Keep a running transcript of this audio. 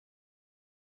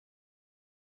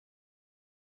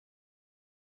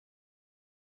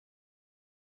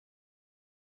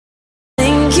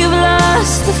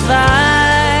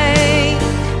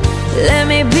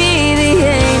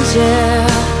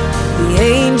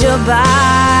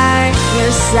by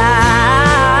your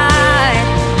side.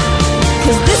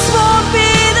 'Cause this won't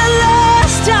be the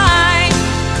last time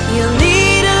you'll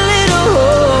need a little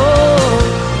hope,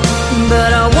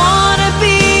 but I wanna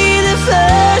be the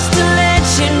first to let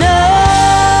you know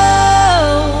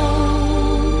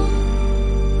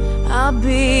I'll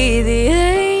be the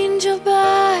angel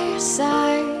by your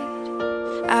side.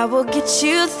 I will get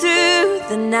you through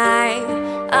the night.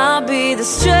 I'll be the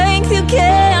strength you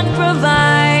can't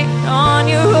provide on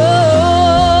your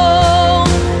own.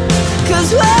 'Cause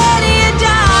when you're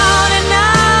down and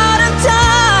out of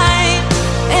time,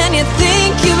 and you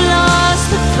think you've lost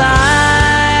the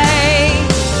fight,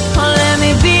 oh, let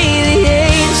me be the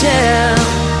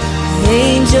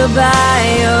angel by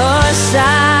your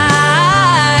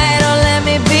side. Oh, let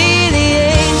me be the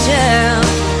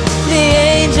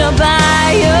angel by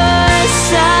your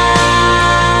side.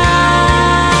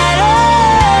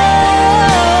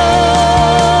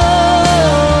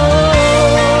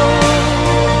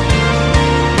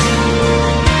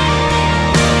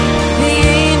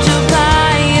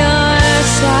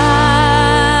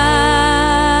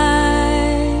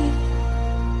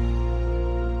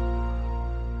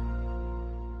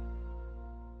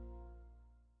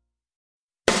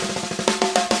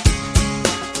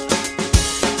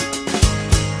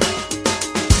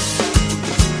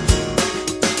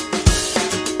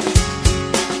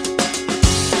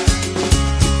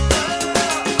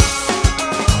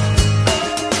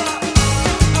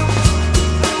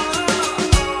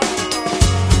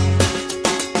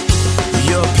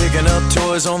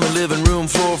 On the living room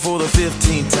floor for the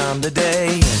 15th time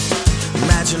today,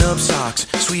 matching up socks,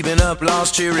 sweeping up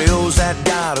lost Cheerios that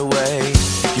got away.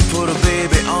 You put a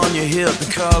baby on your hip, the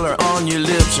color on your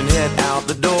lips, and head out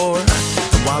the door.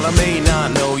 And while I may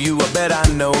not know you, I bet I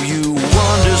know you.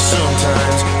 Wonder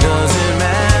sometimes, does it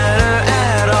matter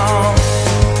at all?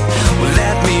 Well,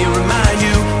 let me remind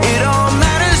you, it all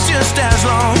matters just as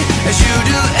long as you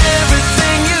do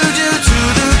everything you do to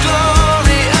the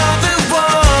glory of the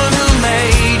one who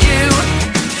made you.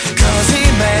 'Cause he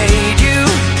made you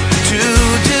to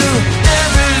do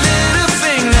every little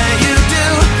thing that you do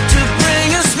to bring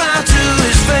a smile to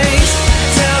his face.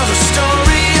 Tell the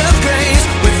story of grace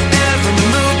with every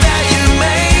move that you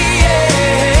make,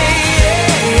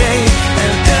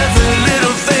 and every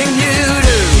little thing you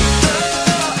do.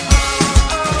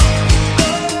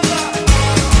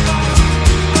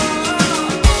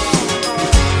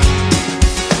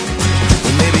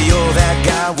 Well, maybe you're that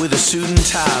guy with a suit and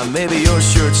tie. Maybe your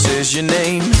shirt says your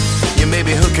name. You may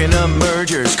be hooking up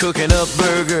mergers, cooking up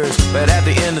burgers, but at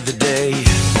the end of the day,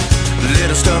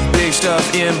 little stuff, big stuff,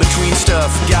 in between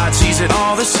stuff, God sees it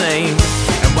all the same.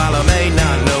 And while I may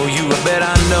not know you, I bet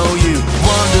I know you.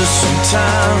 Wonder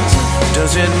sometimes,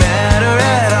 does it matter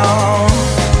at all?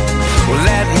 Well,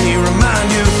 let me remind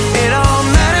you, it all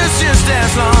matters just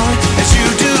as long as you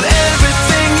do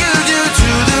everything you do to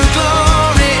the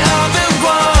glory of the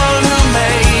one who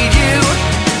made you.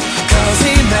 'Cause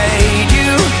he made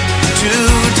you to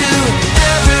do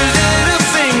every little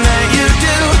thing that you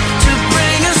do to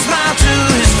bring a smile to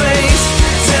his face.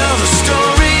 Tell the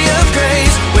story of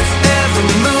grace with every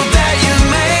move that you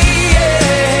make,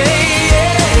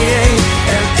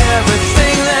 and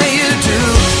everything that you do.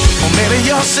 Or maybe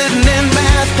you're sitting in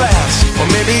math class, or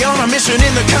maybe on a mission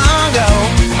in the Congo,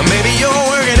 or maybe you're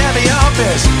working at the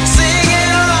office,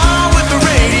 singing along with the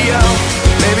radio.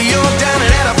 Maybe you're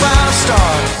dining at a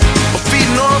five-star, or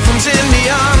feeding orphans in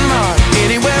Myanmar.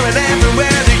 Anywhere and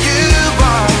everywhere that you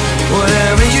are,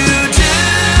 whatever you do,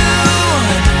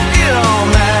 it all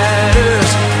matters.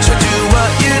 So do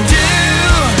what you do,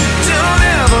 don't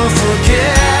ever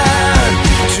forget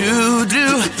to do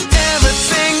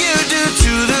everything you do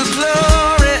to the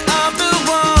glory of the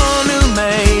one who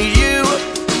made you.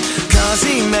 'Cause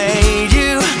he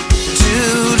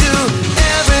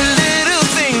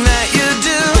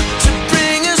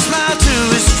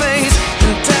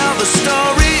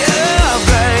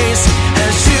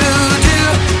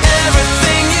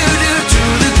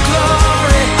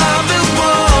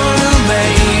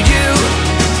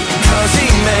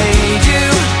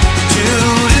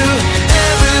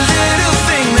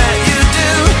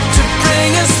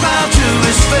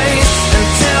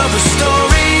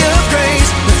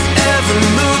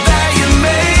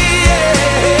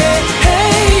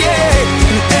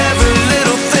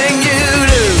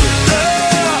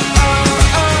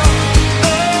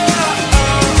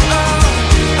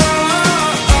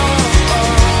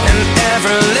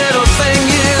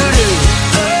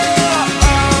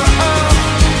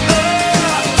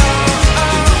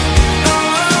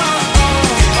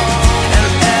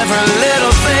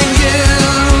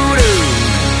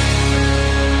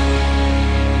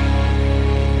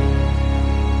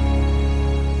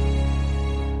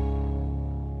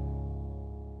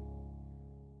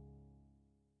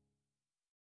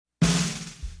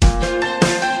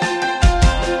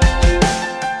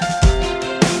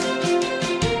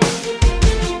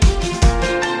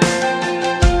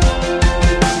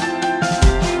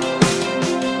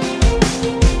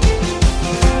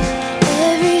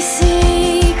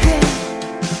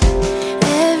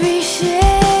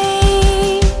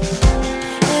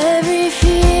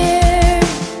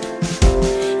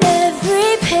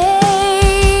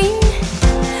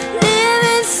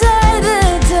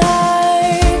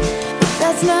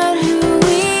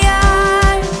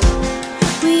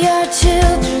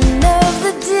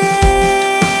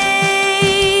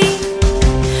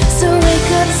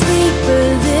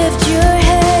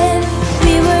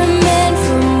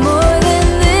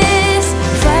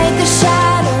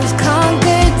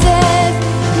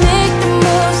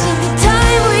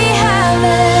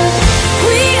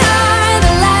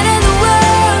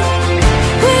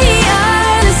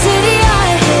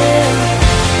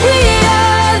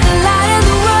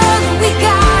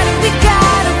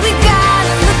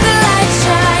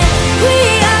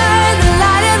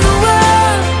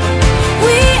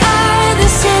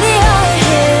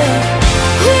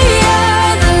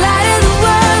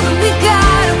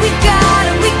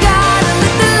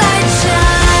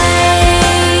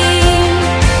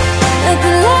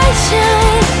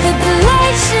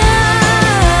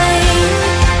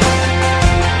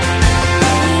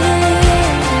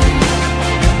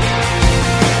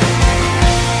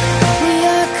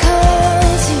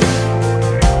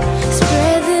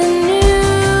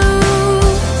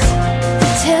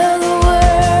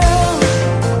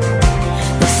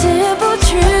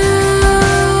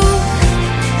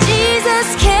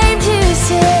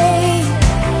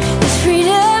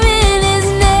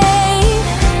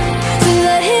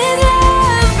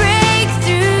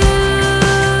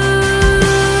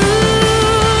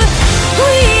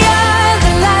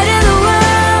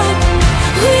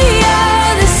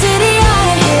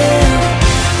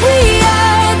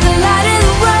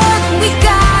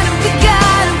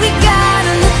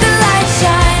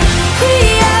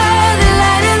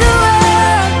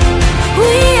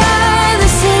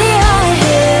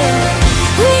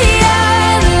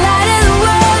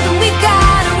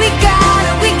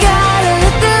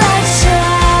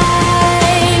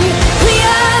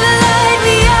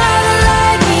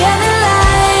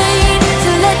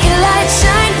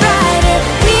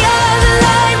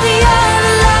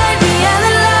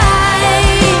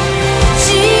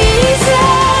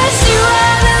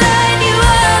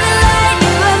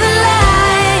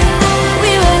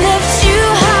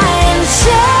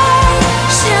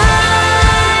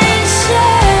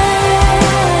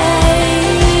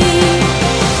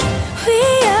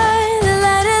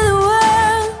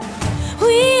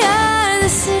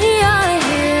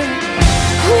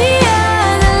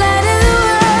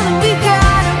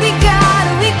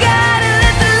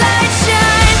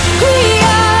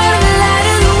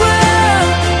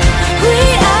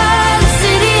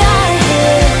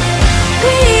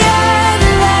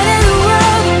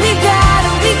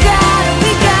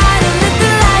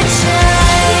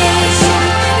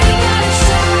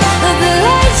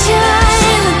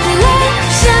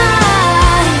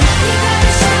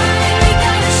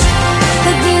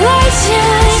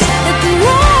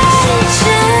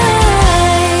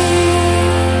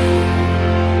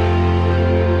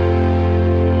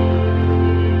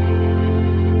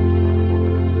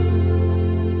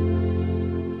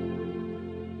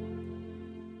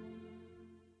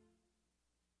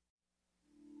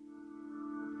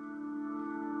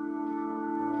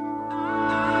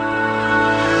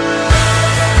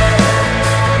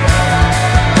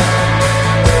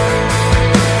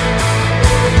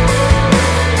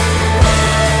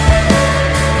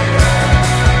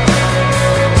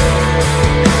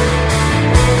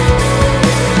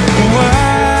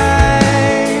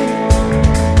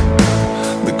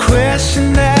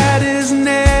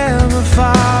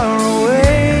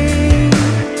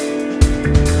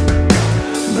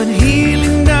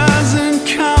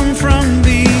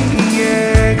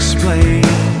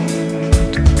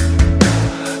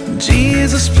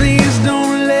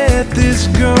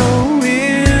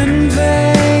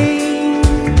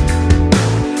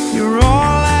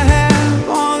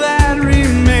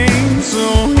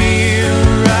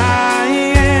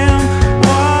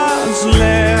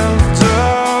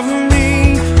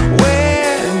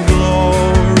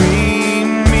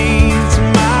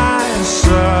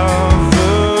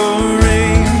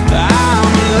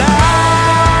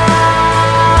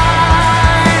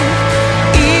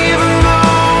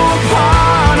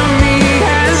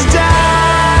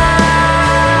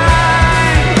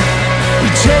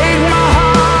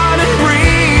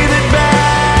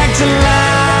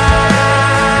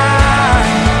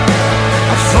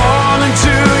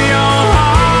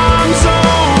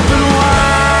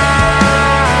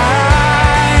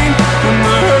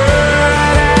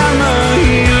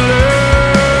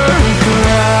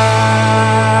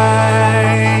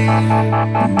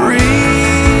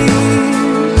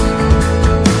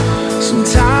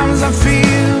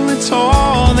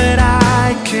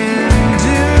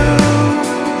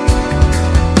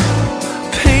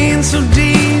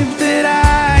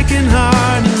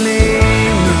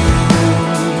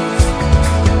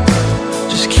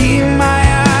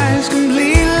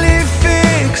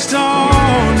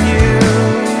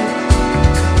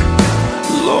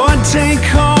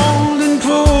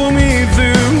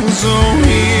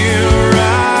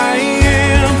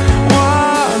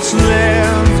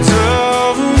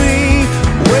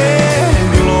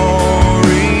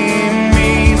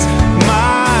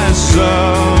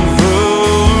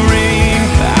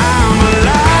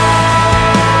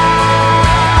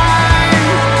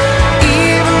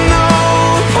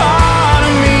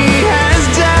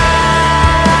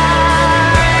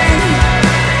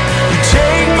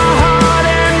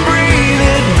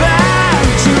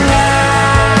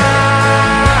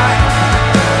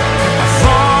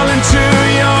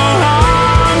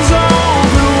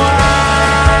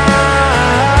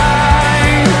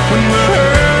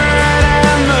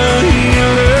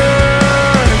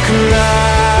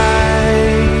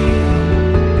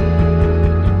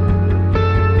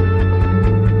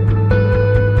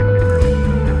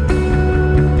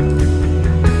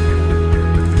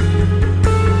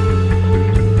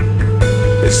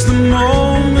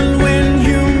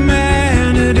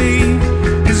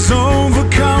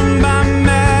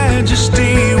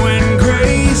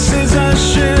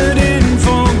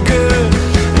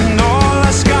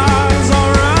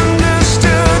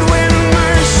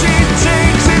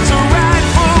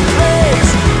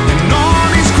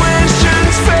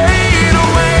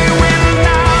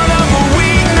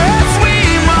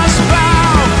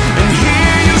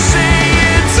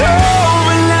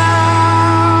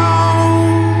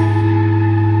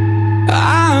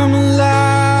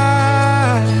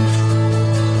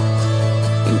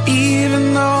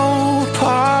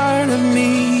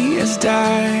has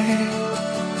died.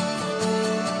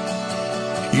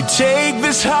 You take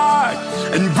this heart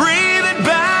and breathe it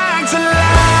back to life.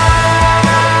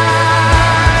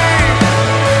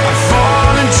 I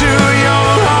fall into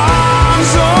your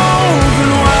arms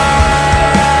open wide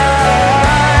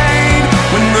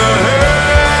when the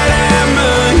hurt and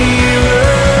the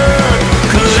healer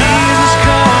collide. Jesus,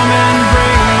 come and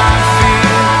break my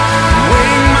fear,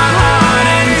 wake my heart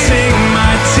and take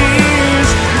my tears,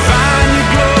 find your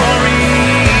glory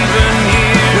even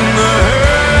here when the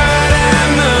hurt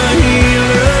and the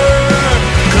healer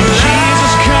collide.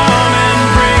 Jesus, come and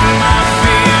break my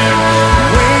fear,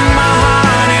 wake my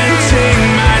heart and take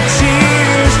my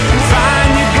tears,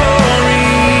 find your glory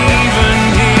even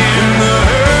here when the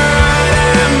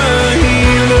hurt and the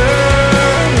healer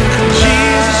collide.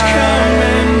 Jesus, come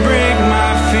and break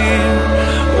my fear,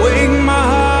 wake my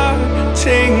heart,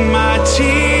 take my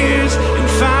tears, and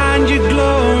find your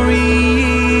glory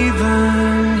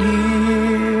even here.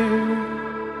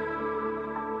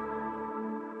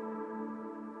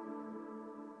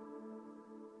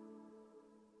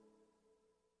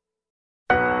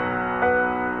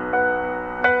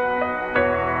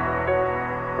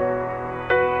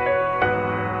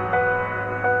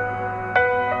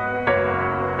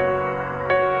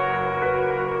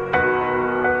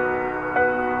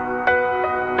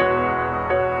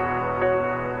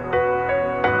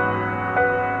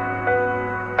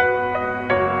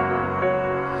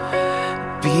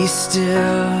 Be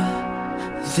still,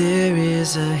 there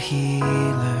is a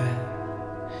healer.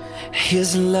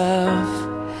 His love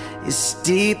is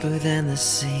deeper than the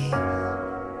sea.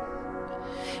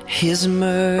 His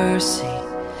mercy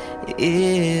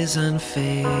is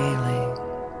unfailing.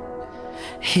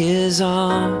 His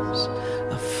arms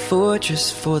a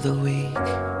fortress for the weak.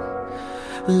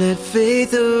 Let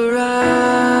faith arise.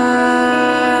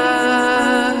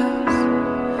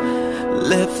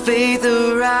 Let faith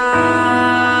arise.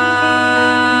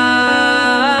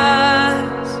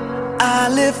 I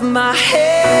lift my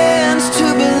hands to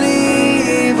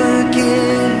believe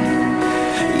again.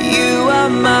 You are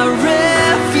my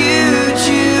refuge,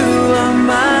 you are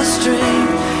my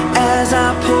strength. As I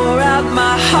pour out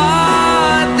my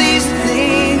heart, these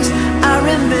things I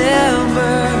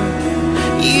remember.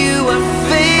 You are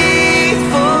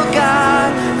faithful,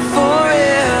 God,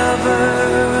 forever.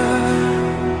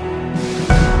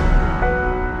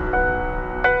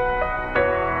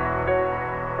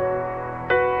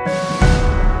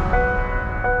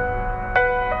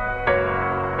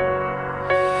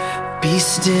 Be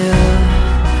still,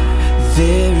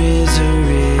 there is a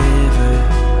river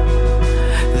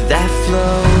that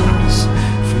flows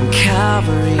from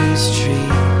Calvary's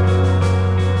tree,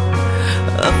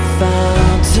 a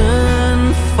fountain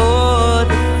for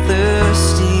the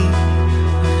thirsty.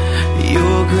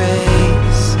 Your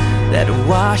grace that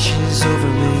washes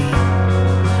over me.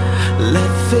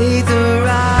 Let faith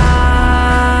arise.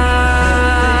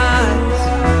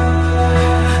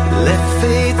 Let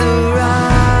faith arise.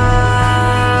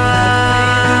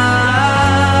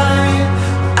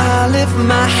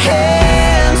 My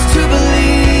hands to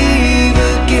believe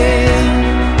again.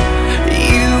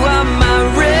 You are my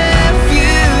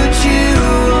refuge, you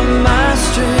are my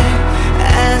strength.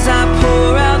 As I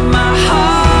pour out my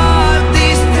heart,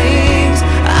 these things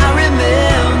I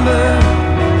remember.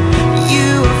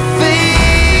 You are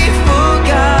faithful,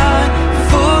 God,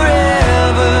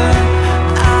 forever.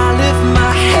 I lift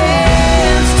my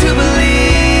hands to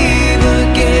believe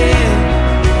again.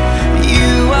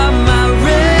 You are my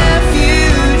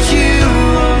refuge, you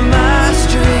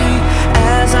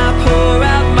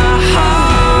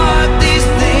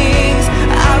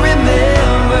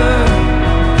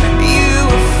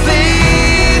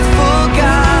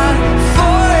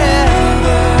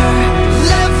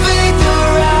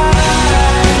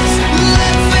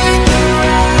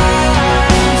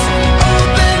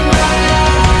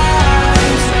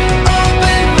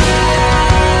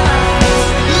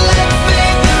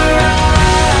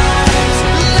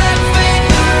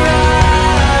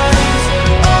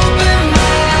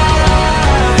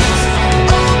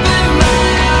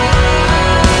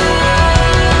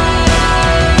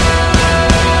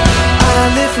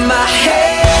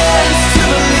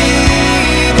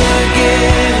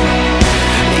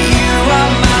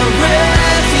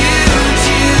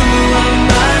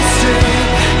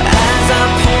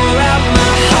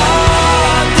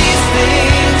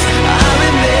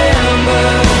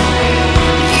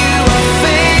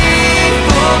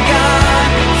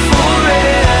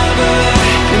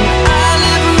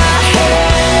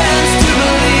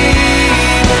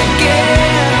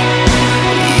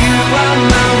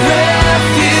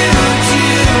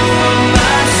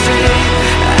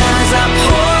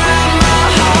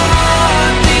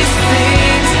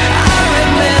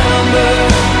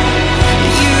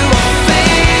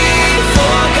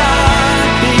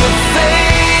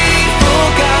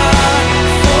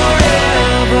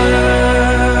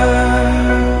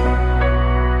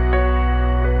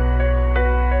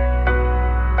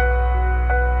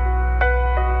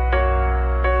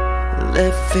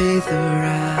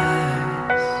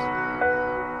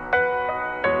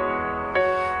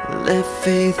let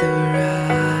faith arise.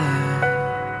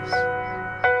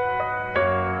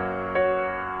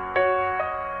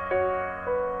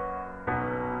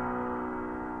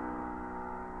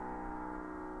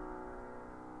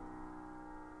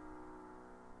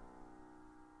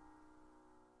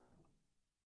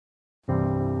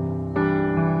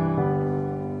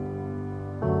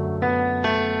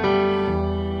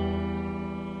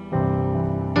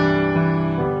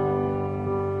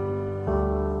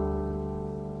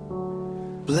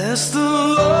 Bless the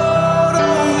Lord,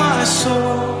 oh my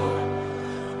soul,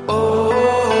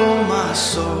 oh my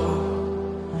soul.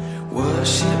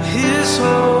 Worship His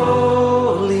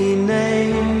holy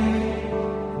name.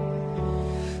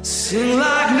 Sing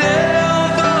like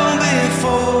never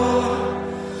before,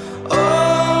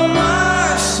 oh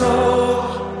my soul.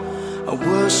 I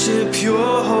worship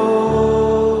Your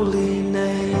holy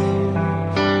name.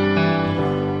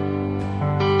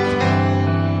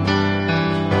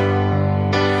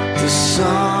 The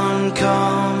sun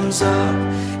comes up,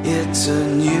 it's a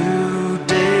new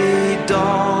day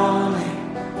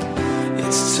dawning.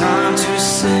 It's time to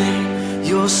sing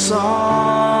Your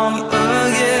song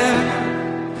again.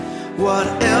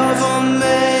 Whatever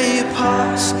may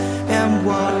pass and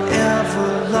whatever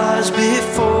lies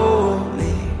before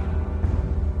me,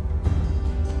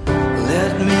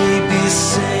 let me be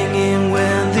singing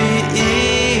when the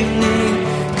evening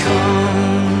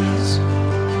comes.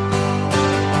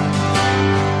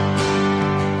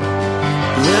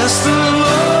 Bless the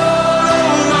Lord,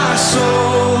 oh my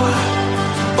soul,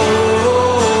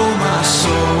 oh my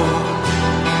soul.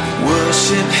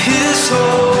 Worship His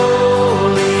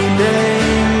holy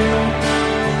name.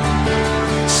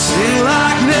 Sing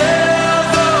like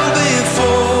never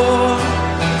before,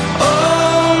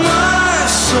 oh my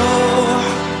soul.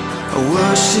 I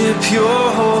worship Your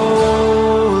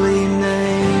holy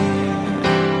name.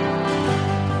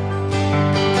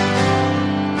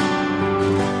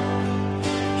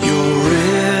 You're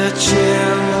rich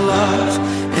in love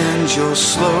and You're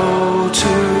slow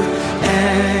to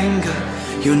anger.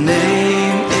 Your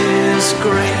name is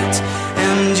great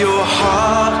and Your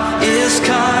heart is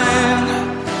kind.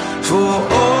 For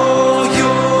all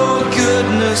Your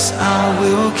goodness I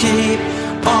will keep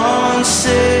on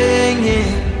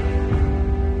singing.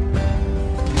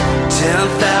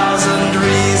 10,000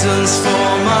 reasons for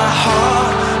my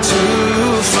heart to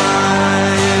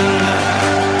find.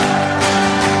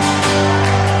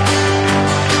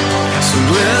 So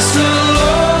bless the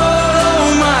Lord, oh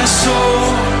my soul,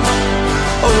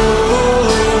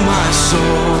 oh my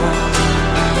soul.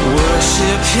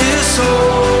 Worship His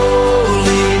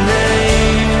holy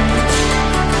name.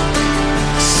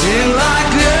 Sing like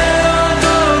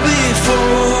never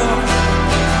before,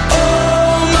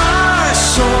 oh my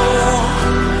soul.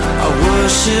 I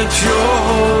worship Your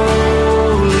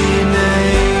holy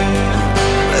name.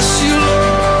 Bless You, Lord.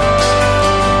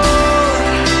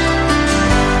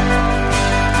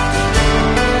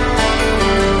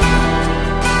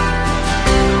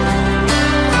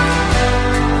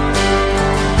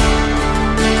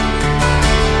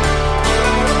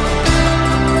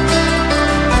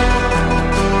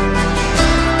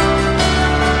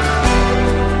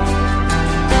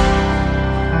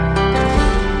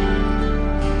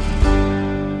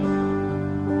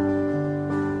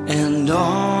 And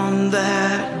on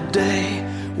that day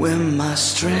when my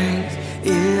strength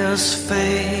is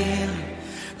failing,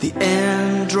 the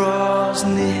end draws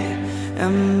near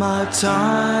and my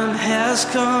time has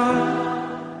come,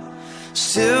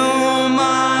 still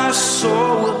my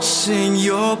soul will sing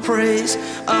Your praise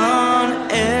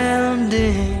unending.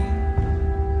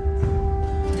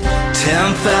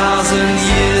 10,000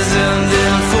 years and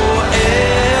then forevermore,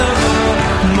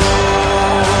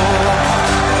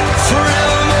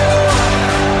 forevermore.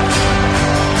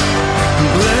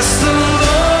 Bless the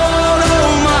Lord,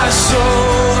 oh my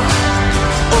soul,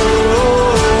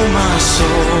 oh my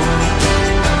soul.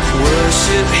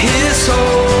 Worship His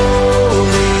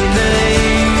holy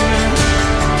name.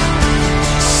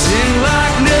 Sing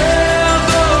like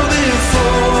never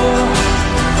before,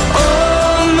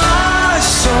 oh my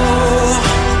soul.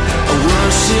 I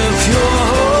worship Your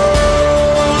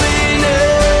holy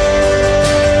name.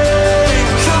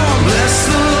 Come on, bless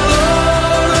the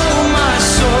Lord, oh my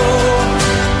soul,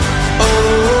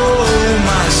 oh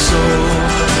my soul.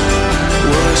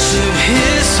 Worship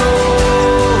His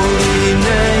holy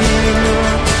name.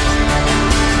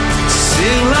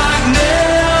 Sing like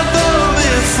never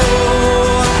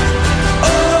before,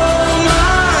 oh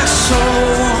my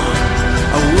soul.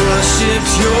 I worship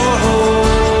Your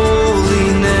holy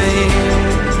name.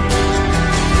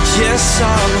 Yes, I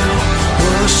will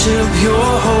worship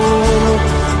Your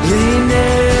holy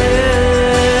name.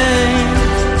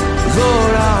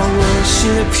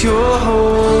 your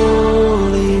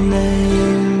holy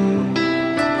name.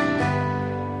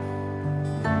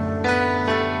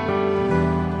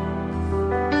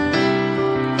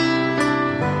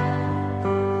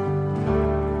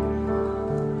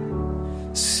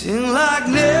 Sing like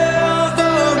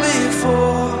never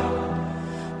before,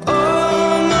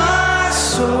 oh my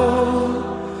soul,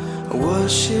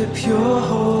 worship your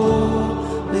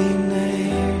holy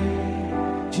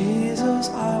name. Jesus,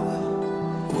 I will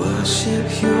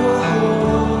worship your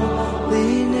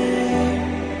holy name.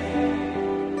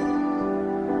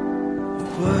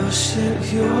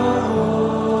 Worship your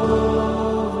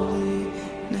holy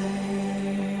name.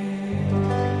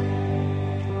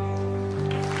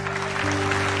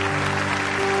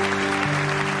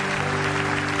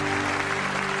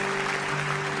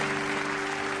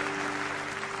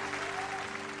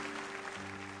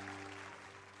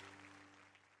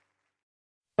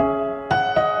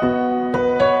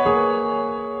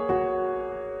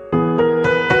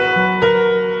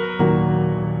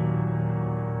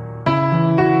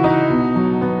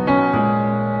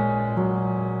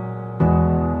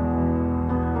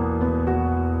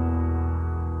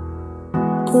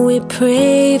 We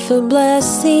pray for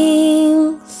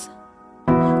blessings,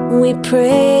 we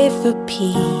pray for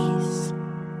peace,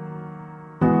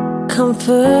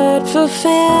 comfort for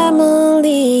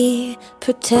family,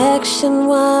 protection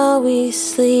while we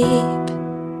sleep.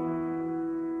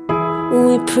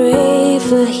 We pray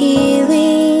for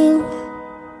healing,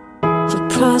 for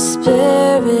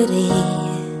prosperity.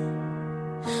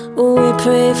 We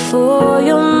pray for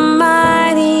your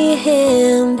mighty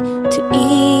hand to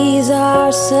ease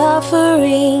our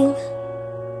suffering.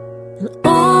 And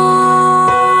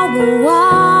all the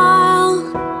while,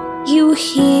 you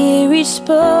hear each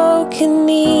spoken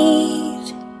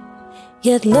need.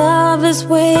 Yet love is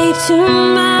way too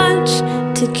much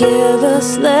to give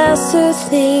us lesser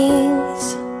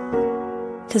things.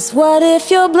 'Cause what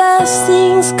if your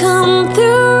blessings come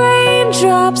through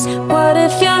raindrops? What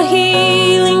if your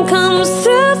healing comes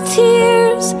through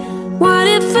tears? What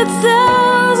if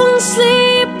 1,000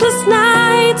 sleepless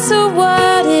nights are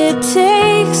what it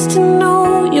takes to know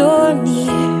you're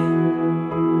near?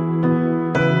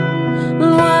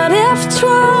 What if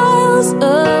trials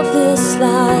of this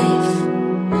life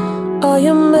are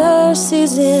your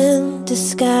mercies in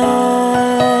disguise?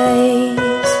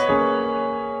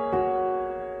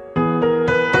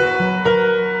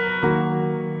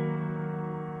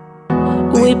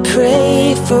 We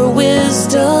pray for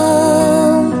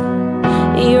wisdom,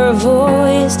 your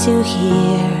voice to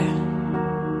hear.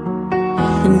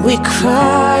 And we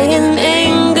cry in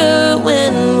anger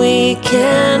when we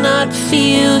cannot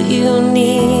feel you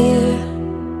near.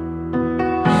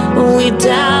 We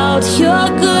doubt your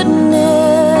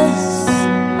goodness,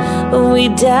 we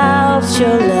doubt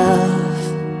your love,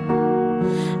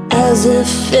 as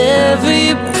if every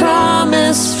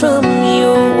promise from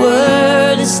your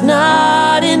word is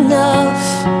not enough.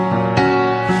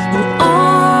 And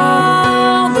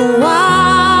all the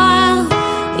while,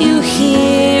 you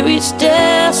hear each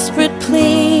desperate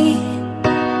plea,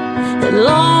 and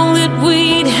long that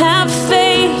we'd have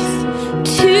faith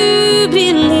to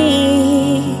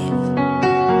believe.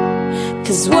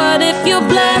 'Cause what if your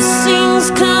blessings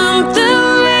come through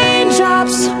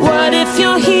raindrops? What if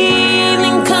your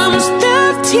healing comes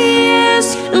through tears?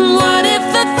 And what if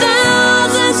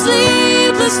 1,000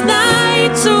 sleepless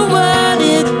nights are what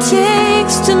it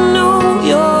takes to know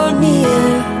you're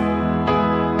near?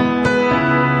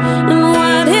 And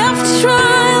what if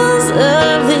trials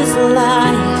of this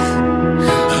life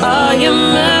are your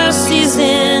mercies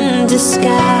in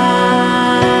disguise?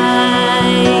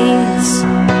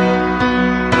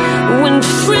 When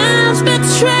friends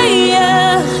betray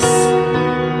us,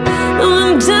 when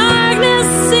darkness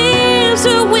seems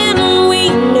to win, we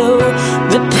know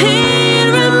the pain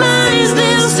reminds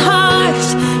this heart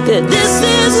that this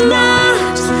is not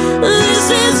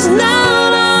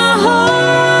our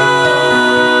home.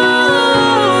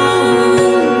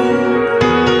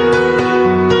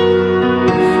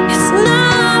 It's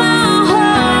not our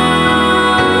home.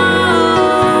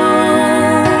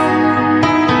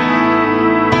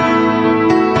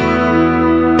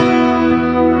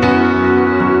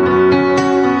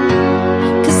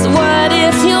 'Cause what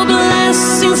if your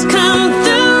blessings come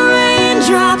through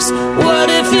raindrops? What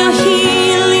if your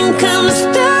healing comes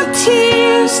through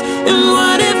tears? And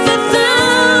what if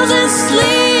 1,000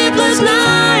 sleepless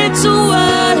nights are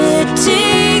what it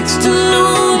takes to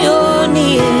know you're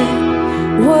near?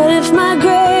 What if my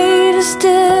greatest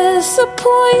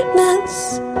disappointments,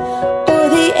 or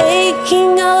the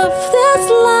aching of this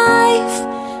life,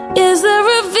 is the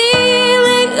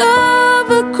revealing of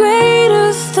a greater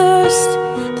thought?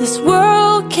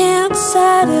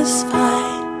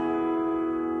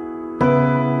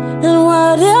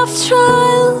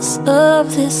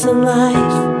 of this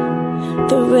life.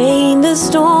 The rain, the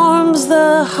storms,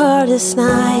 the hardest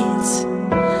nights,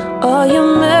 all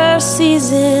your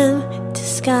mercies in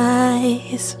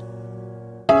disguise.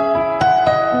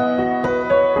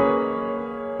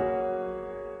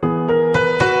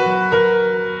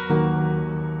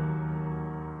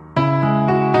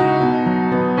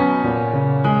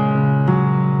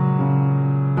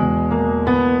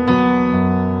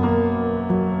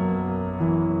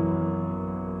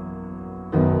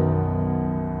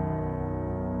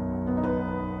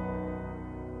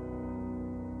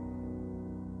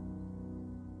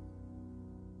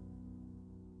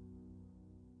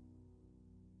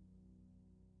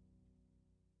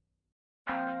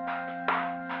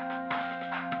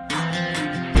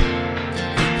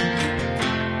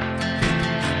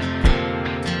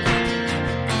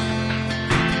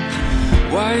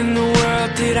 Why in the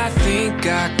world did I think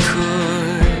I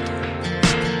could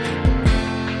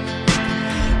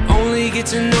only get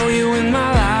to know you when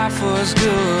my life was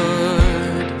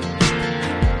good?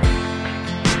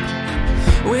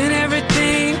 When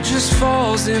everything just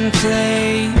falls in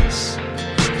place,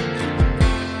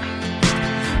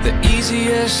 the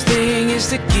easiest thing is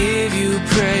to give you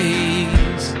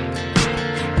praise.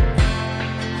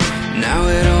 Now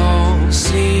it all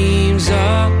seems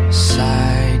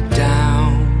upside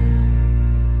down,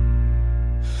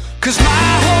 'cause my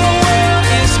whole world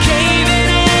is caving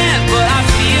in, but I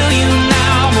feel you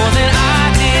now more than I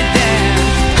did then.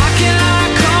 How can I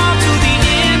come to the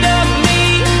end of me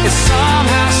and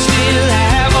somehow still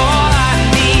have all I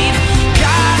need?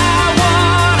 God, I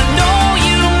wanna know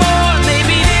you more.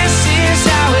 Maybe this is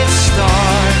how it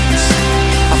starts.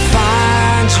 I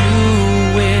find you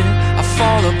when I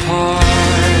fall apart.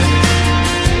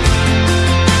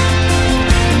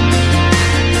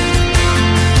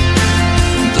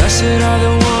 Blessed are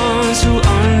the ones who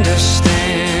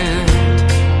understand.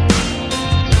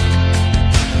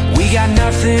 We got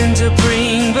nothing to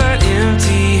bring but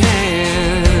empty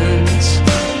hands.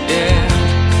 Yeah,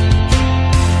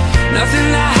 nothing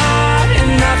to hide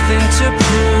and nothing to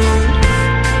prove.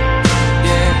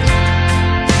 Yeah,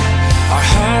 our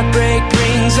heartbreak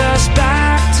brings us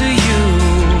back to you.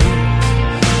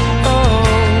 Oh,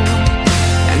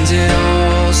 and it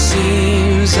all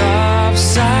seems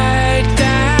upside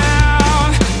down,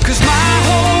 'cause my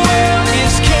whole world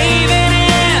is caving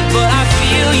in, but I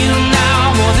feel you now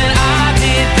more than I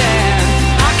did then.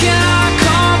 How can I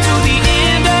come to the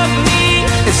end of me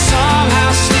and somehow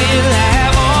still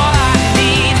have all I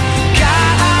need?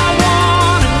 God, I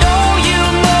wanna know you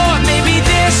more. Maybe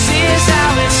this is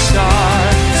how it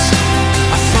starts.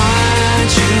 I find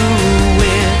you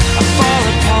when I fall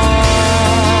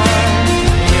apart.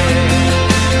 Yeah.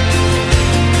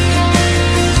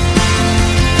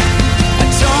 I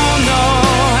don't know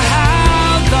how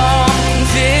long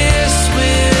this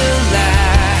will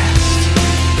last.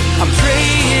 I'm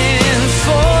praying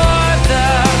for the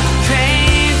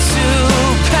pain to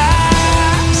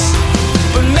pass,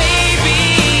 but maybe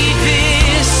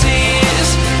this is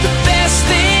the best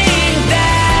thing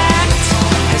that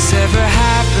has ever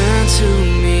happened to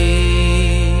me.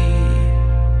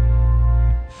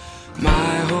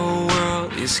 My whole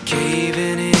world is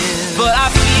caving in, but I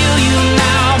feel you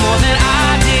now more than I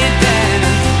did then.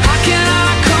 How can I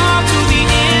come to the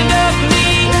end of me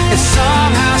and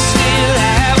somehow still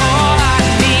have all I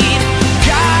need?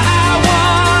 God, I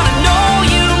wanna know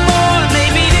you more.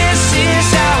 Maybe this is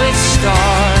how it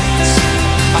starts.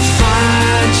 I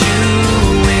find you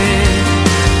when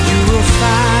you will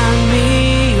find me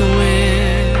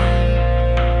when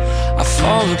I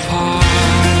fall apart.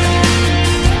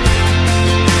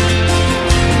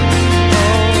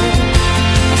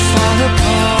 I fall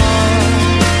apart.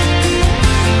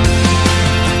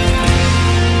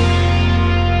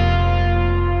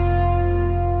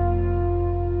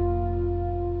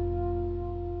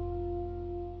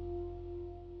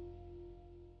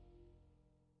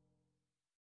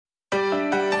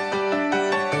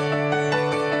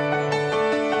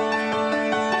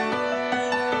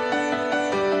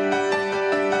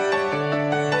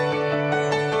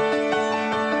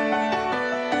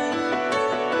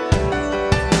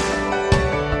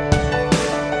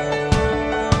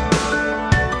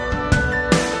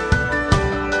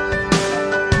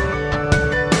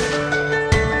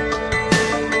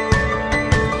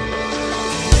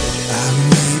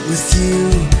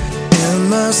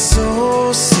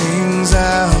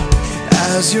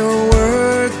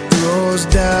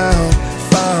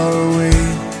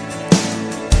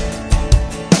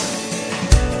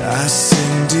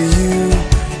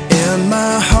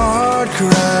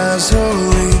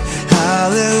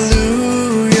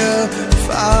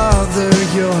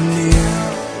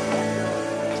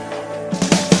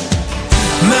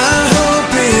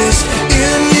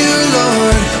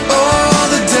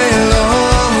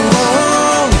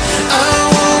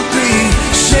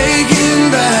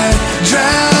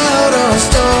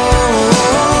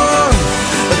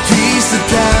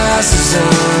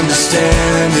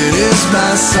 understand. It is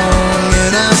my song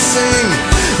and I sing.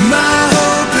 My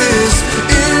hope is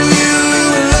in you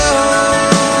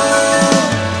alone.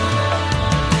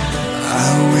 I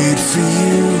wait for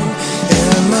you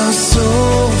and my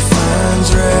soul finds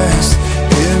rest.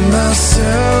 In my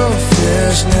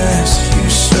selfishness you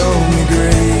show me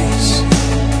grace.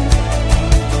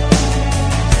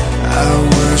 I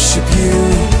worship you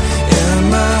and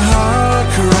my heart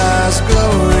cries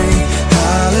glory.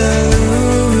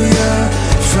 Hallelujah,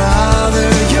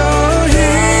 Father, you're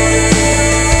here.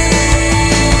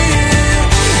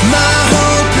 My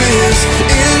hope is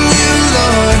in you,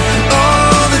 Lord,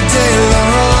 all the day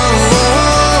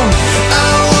long.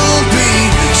 I won't be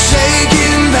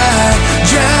shaken by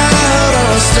drought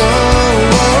or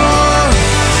storm.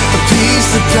 A peace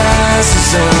that passes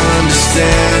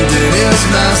understanding is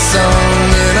my song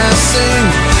and I sing.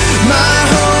 My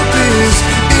hope is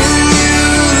in you,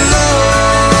 Lord.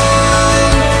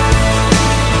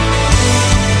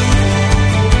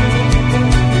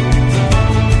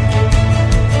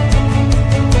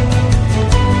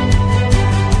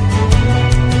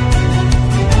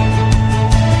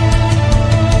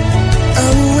 I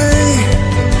wait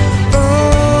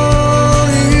on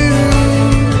you.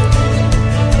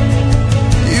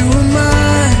 You are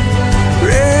my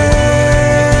refuge.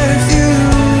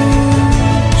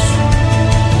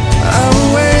 I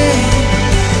wait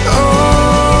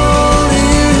on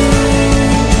you.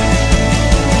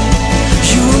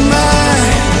 You are my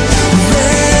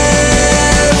refuge.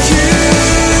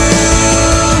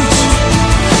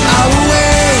 I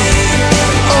wait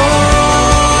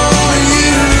on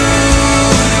you.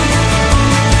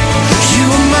 You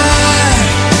are my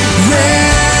refuge.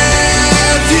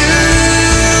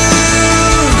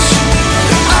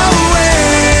 I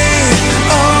wait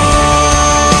on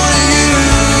you.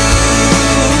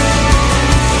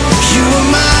 You are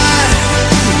my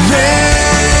refuge.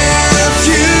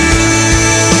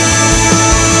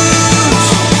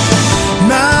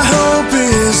 My hope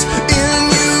is in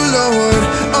you, Lord,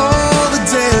 all the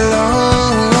day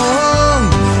long.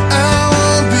 I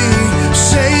won't be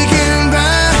shaken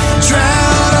by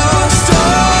drought or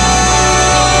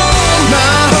storm.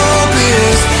 My hope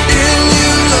is in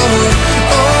you, Lord,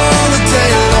 all the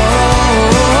day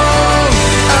long.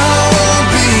 I won't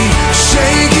be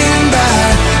shaken by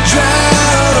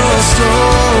drought or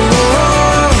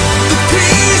storm. The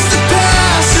peace that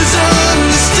passes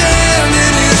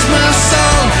understanding is my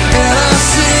song and I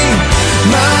sing.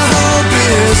 My hope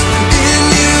is in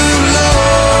you,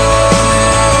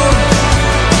 Lord.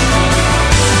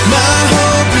 My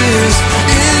hope is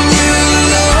in you,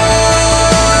 Lord.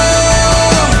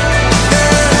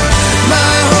 Yeah.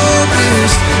 My hope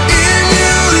is in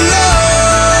you,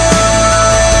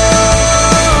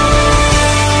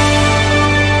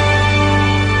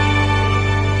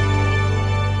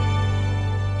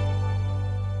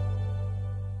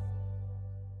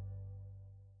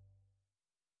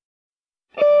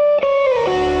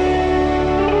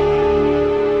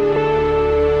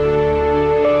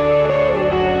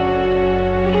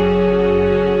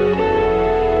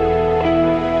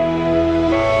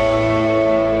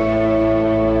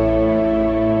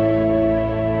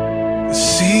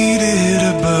 seated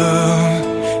above,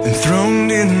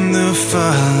 enthroned in the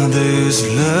Father's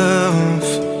love,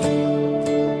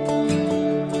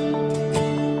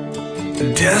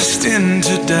 destined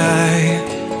to die,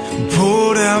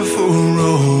 poured out for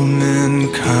all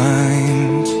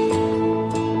mankind.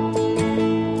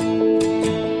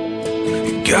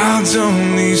 God's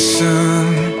only Son,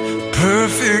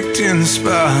 perfect and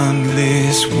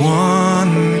spotless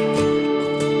one.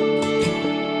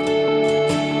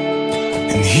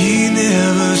 And he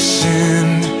never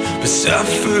sinned, but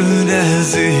suffered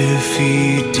as if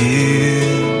he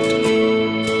did.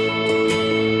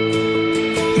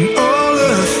 And all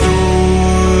authority,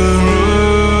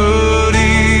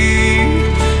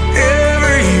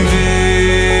 every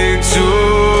victory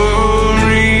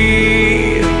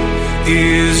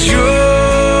is yours.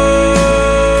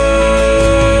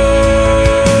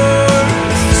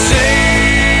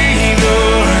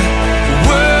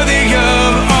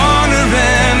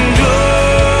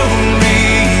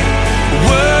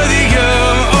 Worthy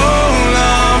of all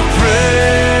our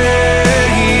praise.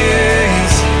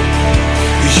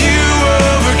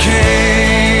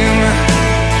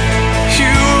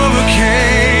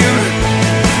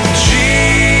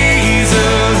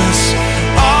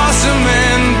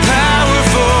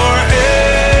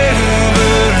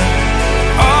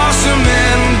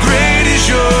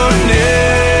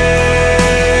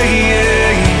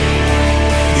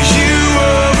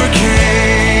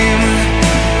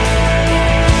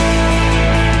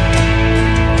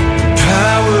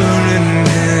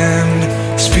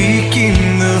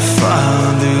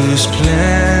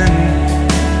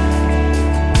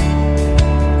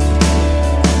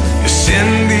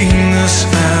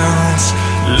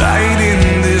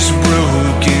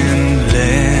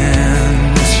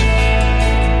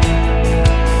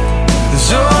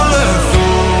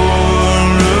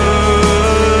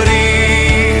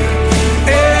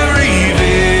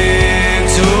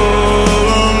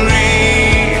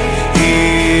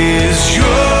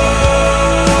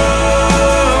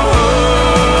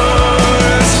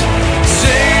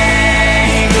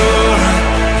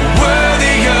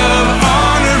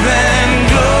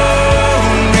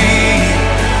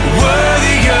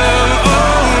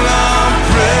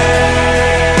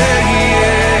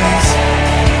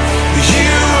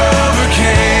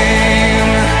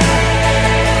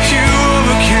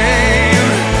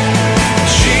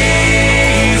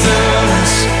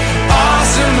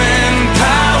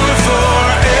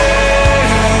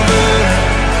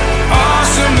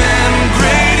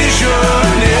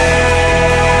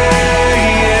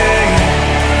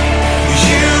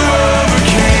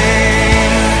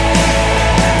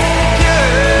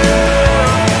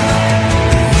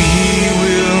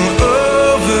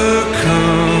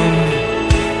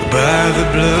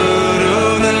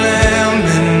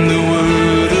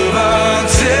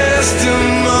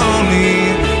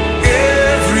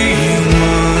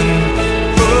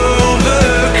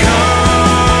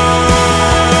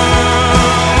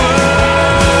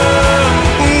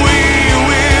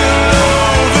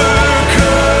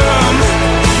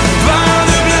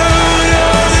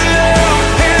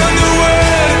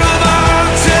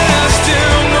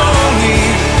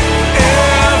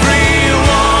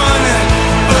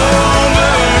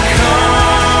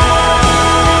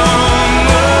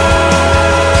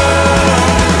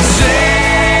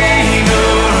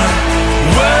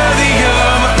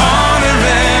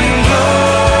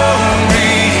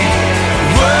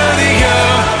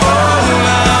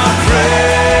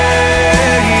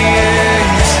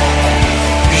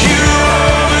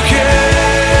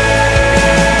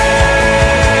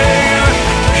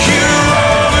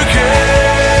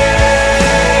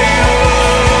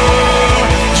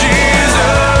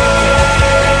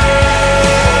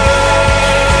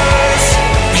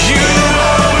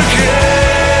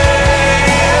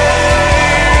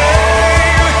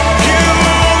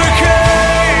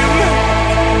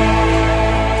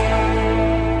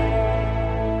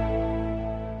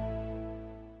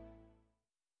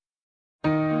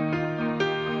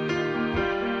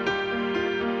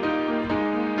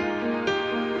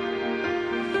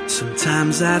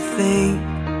 Sometimes I think,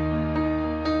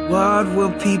 what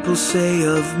will people say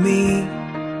of me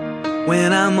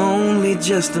when I'm only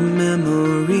just a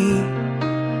memory,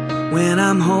 when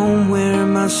I'm home where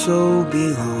my soul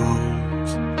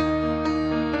belongs?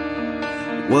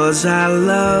 Was I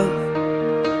loved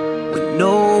when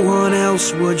no one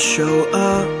else would show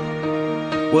up?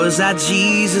 Was I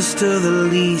Jesus to the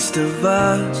least of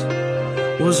us?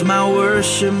 Was my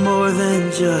worship more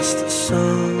than just a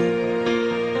song?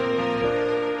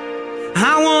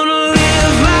 I wanna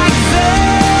live like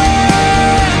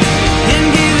that and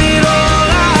give it all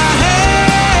I have,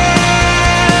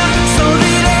 so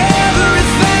that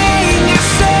everything I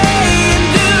say and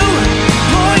do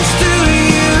points to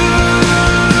you.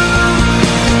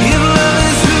 If love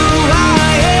is who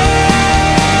I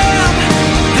am,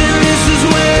 then this is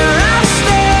where I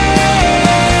stand,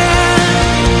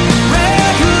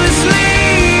 recklessly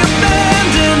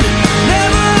abandoned,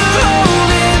 never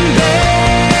holding back.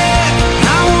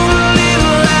 I wanna live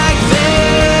like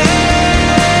that.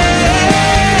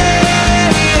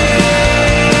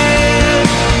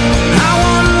 I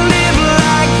wanna live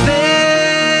like that.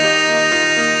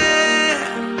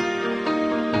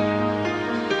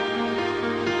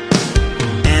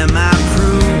 Am I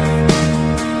proof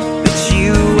that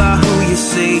you are who you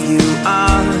say you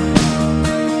are?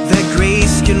 That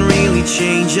grace can really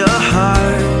change a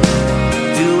heart?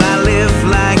 Do I live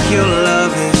like your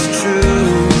love is true?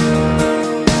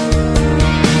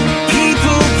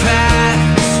 People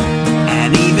pass,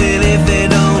 and even if they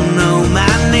don't know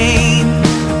my name,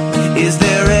 is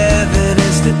there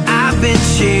evidence that I've been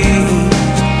changed?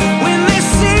 When they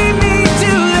see me,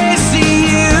 do they see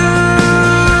you?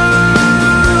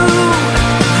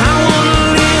 I wanna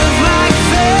live like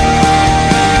that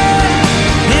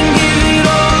and give it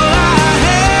all I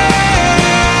have,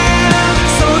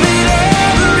 so that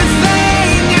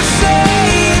everything I say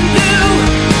and do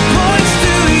points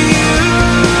to you.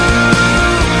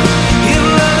 If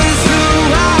love is who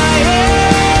I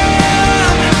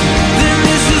am, then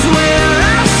this is where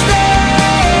I stand,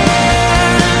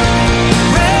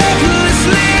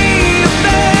 recklessly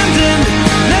abandoned,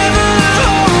 never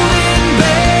holding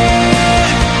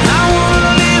back. I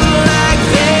wanna live like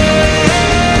that.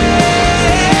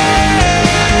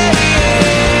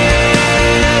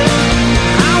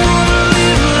 I wanna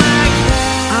live like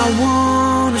that. I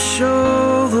wanna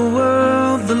show the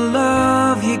world the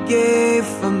love you gave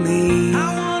for me. I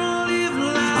wanna live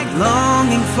like I'm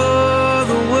longing for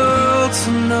the world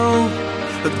to know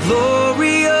the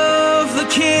glory of the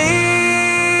King.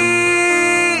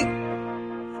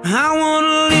 I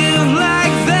wanna live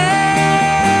like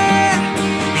that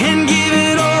and give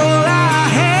it all I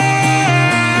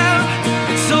have,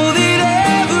 so that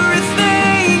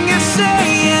everything I say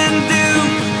and do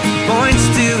points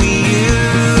to you.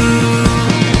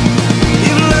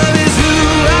 If love is who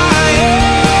I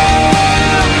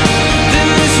am, then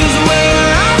this is where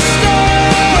I stand,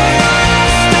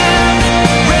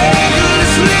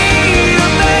 recklessly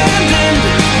abandoned,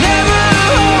 never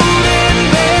holding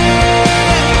back.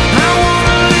 I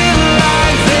wanna live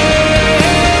like that.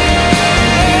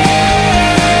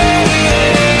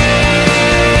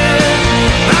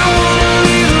 I wanna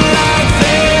live like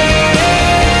that.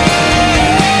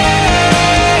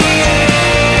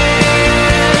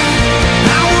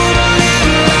 I wanna live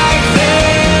like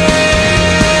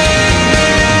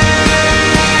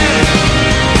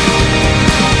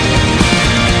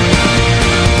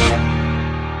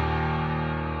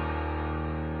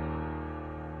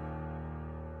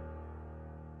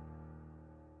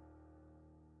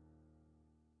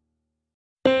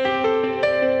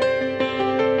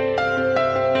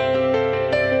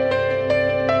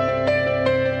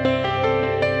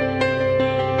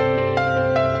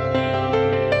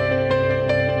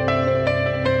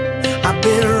I've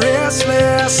been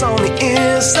restless on the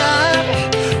inside,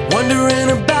 wondering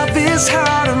about this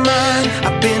heart of mine.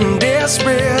 I've been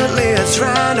desperately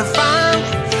trying to find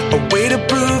a way to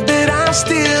prove that I'm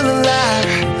still alive.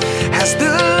 Has the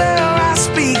love I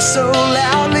speak so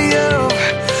loudly of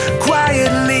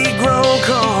quietly grown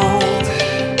cold?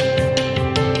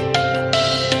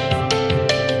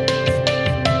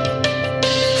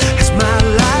 Has my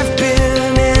life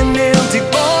been an empty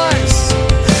voice?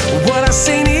 What I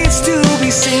say needs to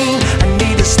be seen. I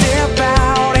need to step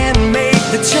out and make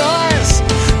the choice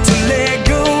to let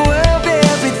go of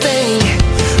everything.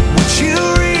 Would you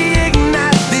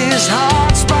reignite this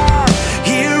heart spark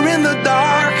here in the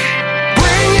dark?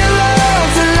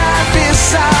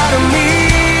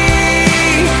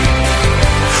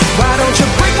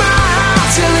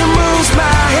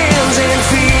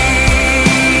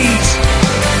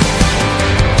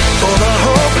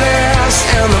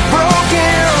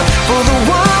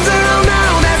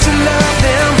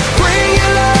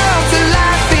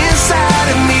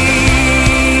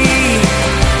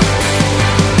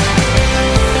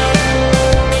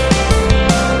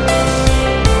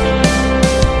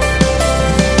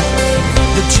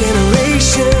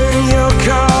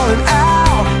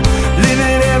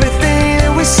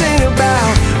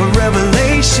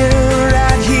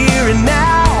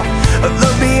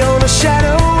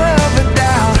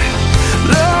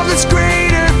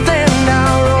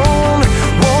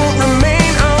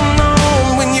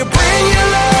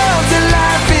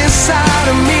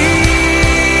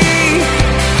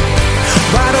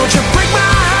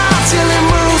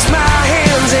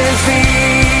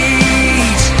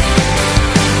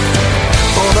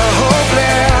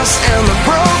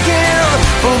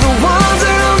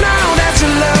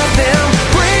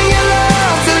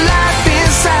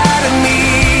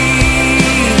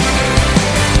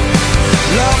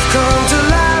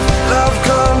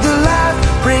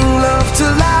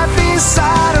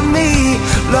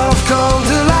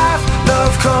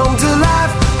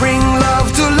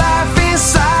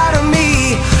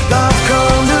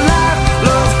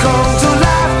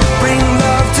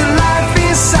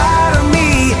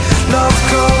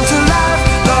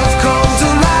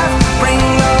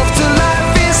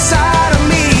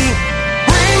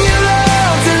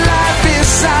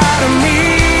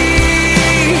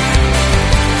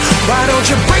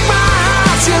 don't you break my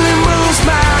heart till it moves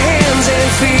my hands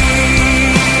and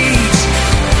feet.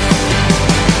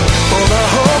 For the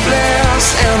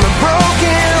hopeless and the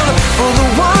broken, for the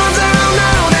ones that don't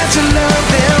know that you love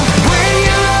them. Bring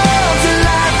your love to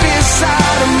life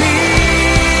inside of me.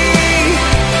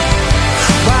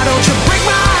 Why don't you break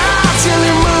my heart till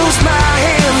it moves my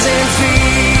hands and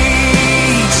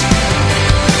feet.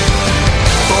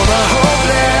 For the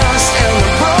hopeless and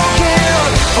the broken,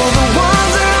 for the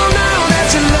ones that don't know that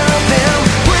you love them.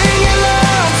 Bring your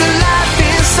love to life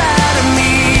inside of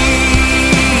me.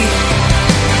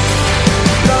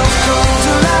 Love come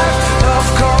to life, love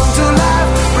come to life.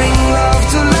 Bring love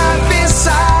to life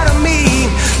inside of me.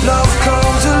 Love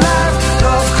come to life,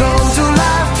 love come to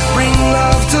life. Bring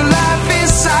love to life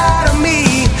inside of me.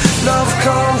 Love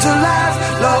come to life,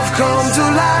 love come to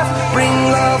life. Bring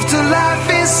love to life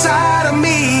inside of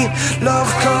me.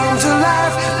 Love come to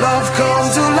life, love come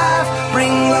to life.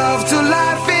 Bring love to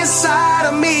life inside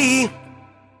of me.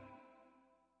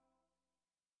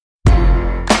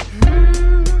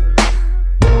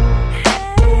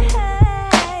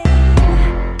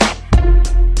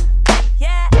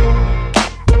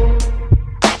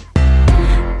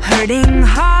 Hurting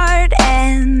heart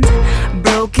and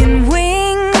broken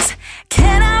wings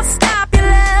cannot stop your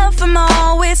love from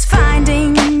always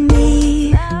finding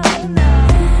me.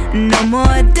 No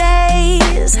more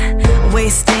days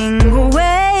wasting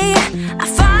away. I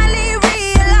finally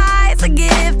realize the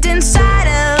gift inside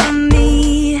of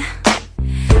me.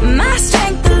 My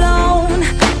strength alone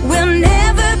will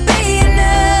never be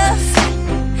enough,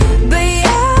 but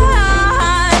your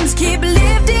arms keep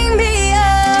lifting me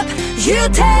up. You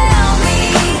tell me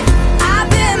I've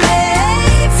been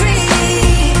made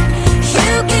free.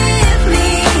 You give me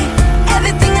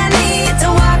everything I need to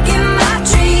walk in my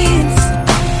dreams.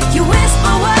 You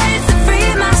whisper words that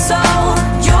free my soul.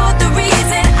 You're the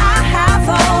reason I have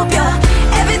hope. You're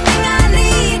everything I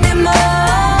need and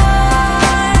more.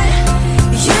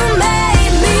 You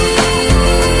made me.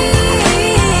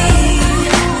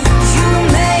 You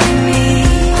made me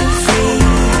free.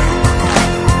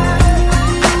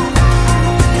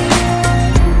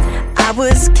 I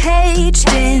was caged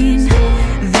in,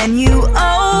 then you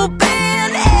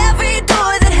opened every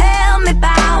door that held me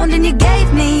bound, and you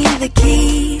gave me the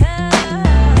key.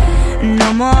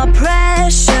 No more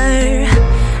pressure,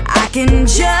 I can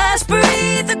just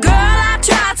breathe. The girl I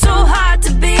tried so hard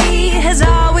to be has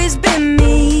always been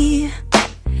me.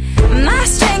 My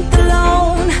strength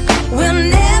alone will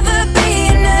never be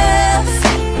enough,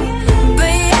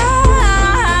 but your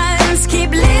arms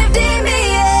keep lifting me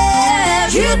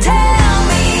up. You tell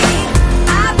me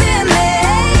I've been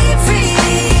made free.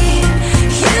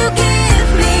 You give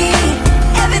me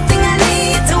everything I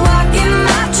need to walk in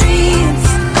my dreams.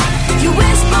 You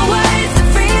whisper words that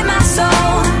free my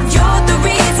soul. You're the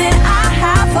reason I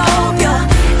have hope. You're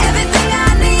everything I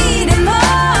need and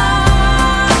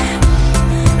more.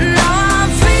 Now I'm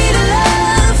free to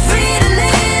love, free to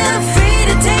live, free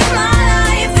to take my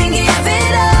life and give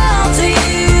it all to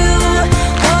you.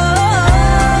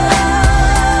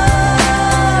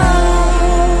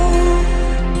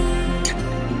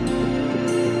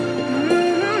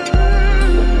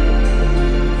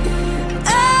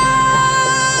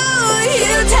 Oh,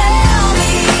 you tell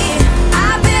me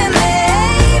I've been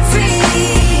made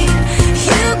free.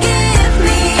 You give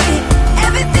me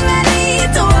everything I need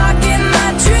to walk in my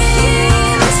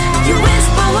dreams. You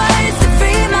whisper words that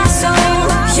free my soul.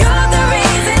 You're the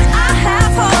reason I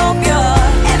have hope. You're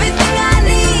everything I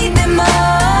need and more.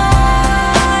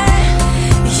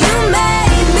 You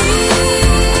made me.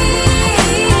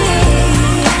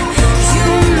 You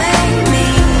made me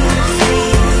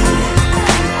free.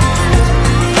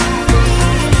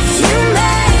 You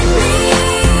made me.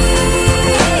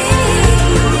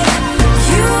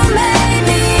 You made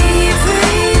me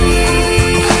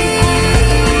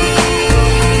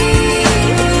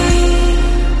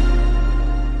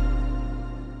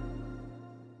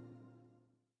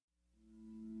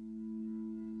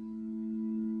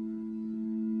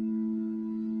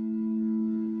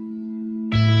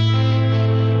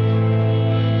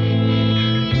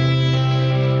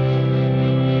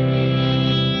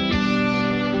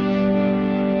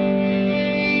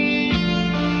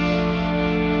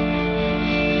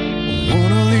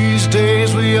One of these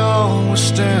days we all will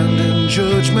stand in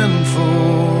judgment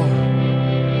for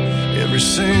every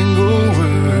single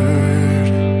word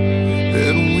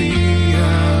that we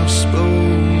have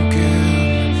spoken.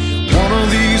 One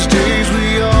of these days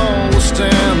we all will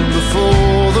stand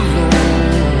before the Lord,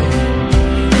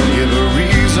 give a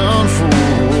reason for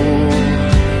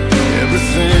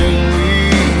everything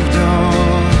we've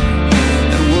done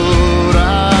and what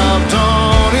I've done.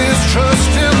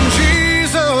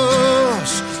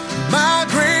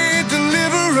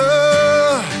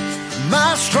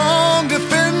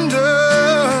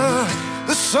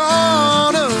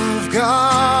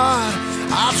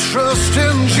 trust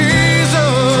in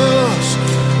Jesus,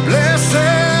 blessed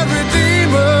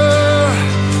Redeemer,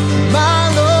 my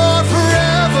Lord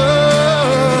forever,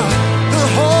 the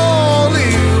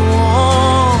Holy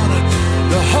One,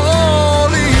 the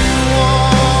Holy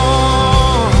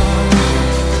One.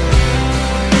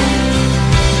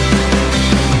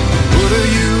 What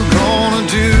are you gonna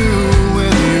do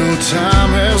when your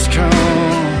time has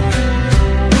come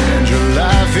and your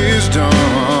life is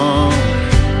done,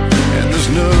 and there's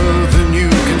nothing you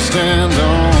can stand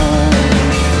on?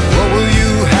 What will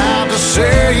you have to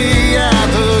say at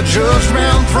the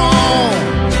judgment throne?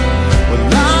 Well,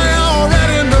 I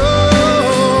already know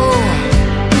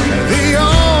the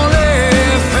only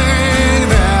thing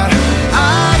that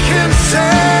I can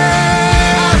say.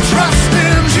 I trust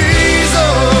in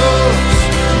Jesus,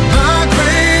 my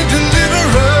great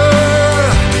deliverer,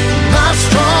 my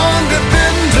strong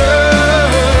defender,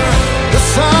 the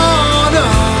Son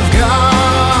of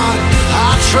God.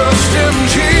 I trust in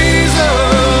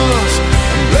Jesus,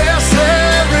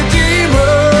 blessed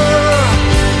Redeemer,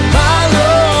 my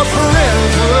Lord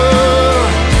forever,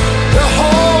 the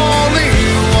Holy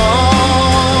One.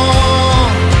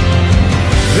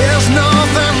 There's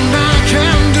nothing I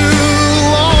can do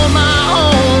on my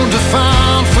own to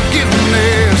find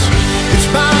forgiveness. It's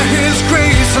by His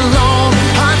grace alone.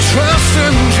 I trust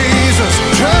in Jesus,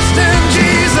 trust in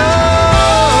Jesus.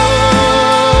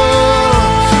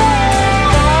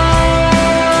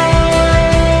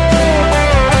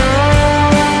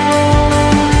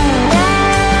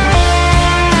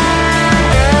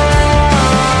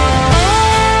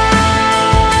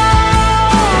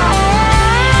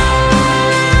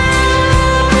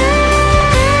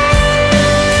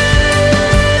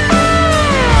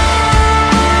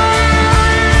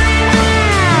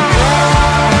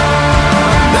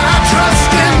 I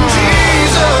trust in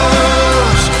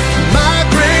Jesus, my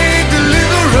great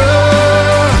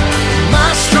deliverer,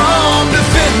 my strong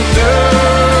defender,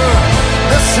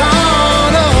 the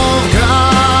Son of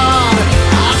God.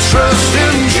 I trust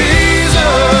in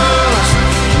Jesus,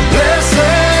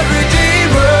 blessed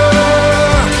Redeemer,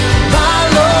 my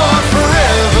Lord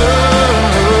forever,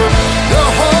 the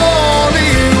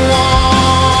Holy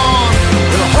One,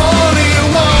 the Holy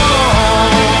One.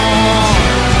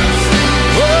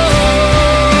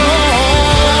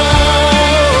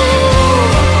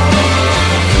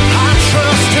 I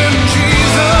trust in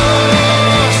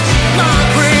Jesus, my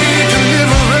great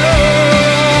deliverer,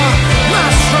 my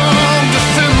strong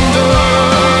defender,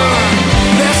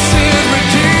 blessed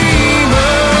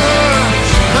Redeemer,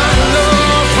 my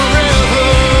Lord forever.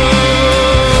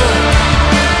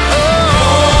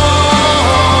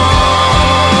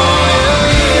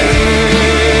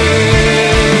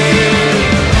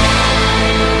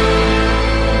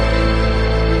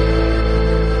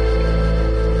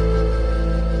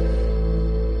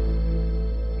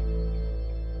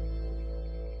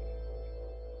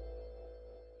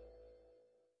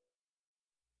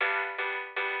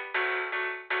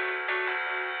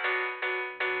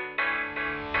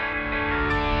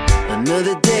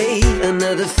 Another day,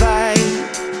 another fight.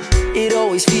 It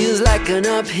always feels like an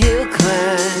uphill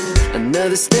climb.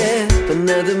 Another step,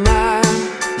 another mile.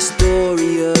 The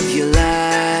story of your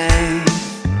life.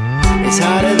 It's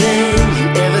harder than you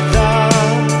ever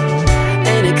thought,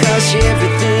 and it costs you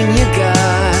everything you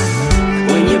got.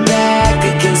 When you're back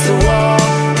against the wall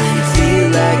and you feel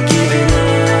like giving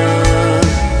up.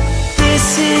 This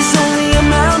is only a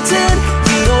mountain.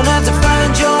 You don't have to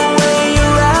find your way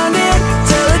around it.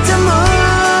 Tell it to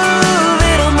move,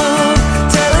 it'll move.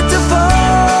 Tell it to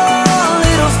fall,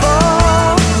 it'll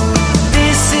fall.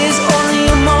 This is only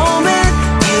a moment.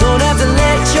 You don't have to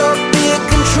let your fear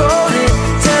control it.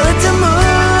 Tell it to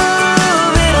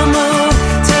move, it'll move.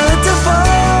 Tell it to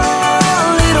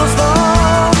fall, it'll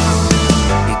fall.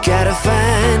 You gotta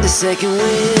find a second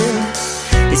wind.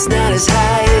 It's not as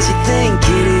high as you think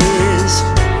it is.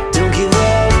 Don't give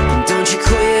up and don't you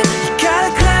quit. You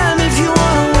gotta climb if you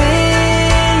wanna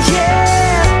win,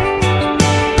 yeah.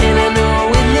 And I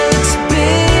know it looks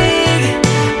big,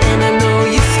 and I know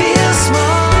you feel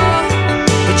small,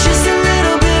 but just a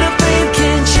little bit of faith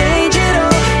can change it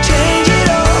all, change it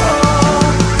all.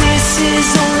 This is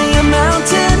only a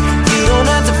mountain. You don't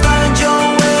have to find your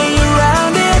way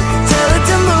around it. Tell it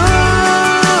to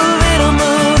move, it'll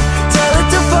move. Tell it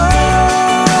to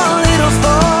fall, it'll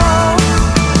fall.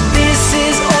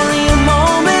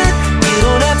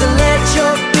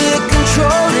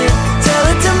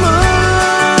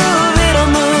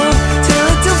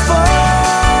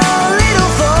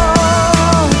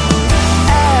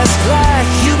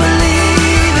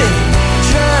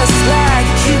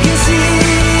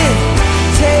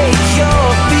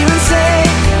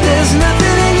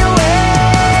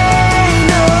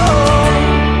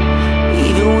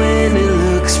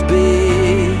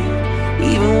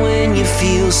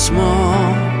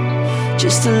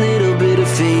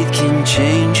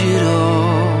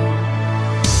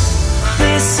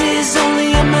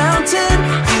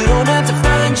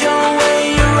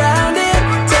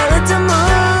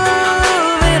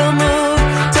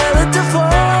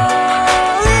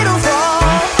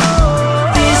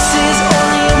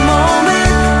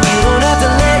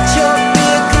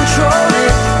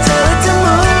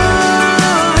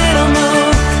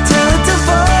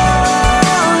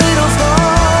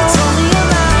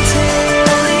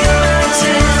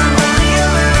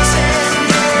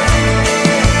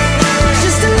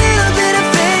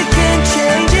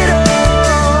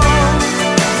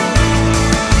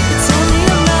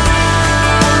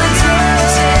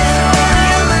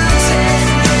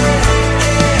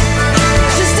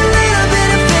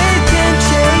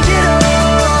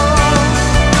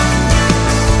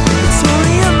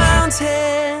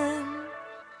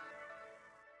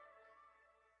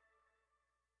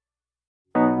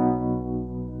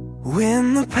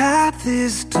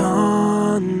 is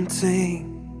daunting,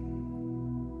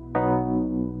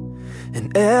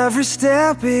 and every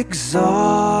step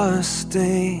exhausting.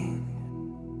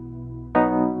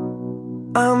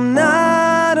 I'm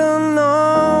not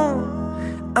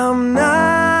alone, I'm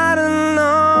not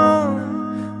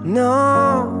alone,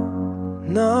 no,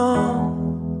 no.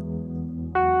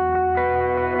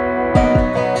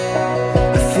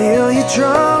 I feel you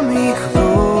draw me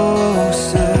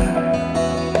closer,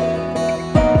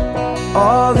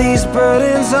 all these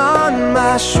burdens on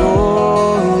my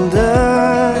shoulder.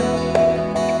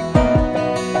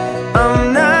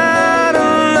 I'm not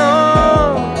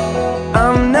alone,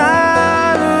 I'm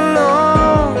not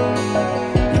alone.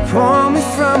 You pull me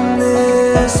from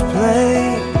this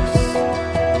place.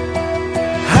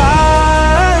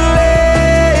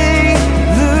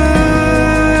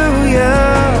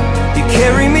 Hallelujah, you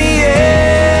carry me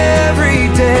every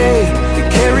day, you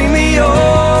carry me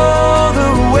all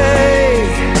the way.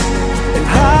 And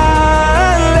hallelujah,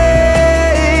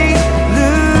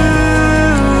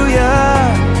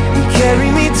 you carry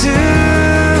me to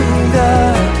the,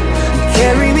 you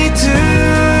carry me to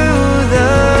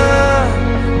the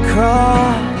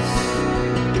cross.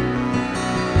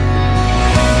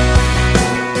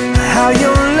 How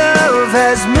your love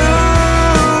has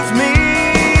moved me,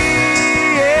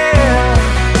 yeah,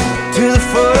 to the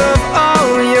full of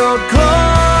all your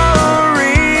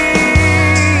glory.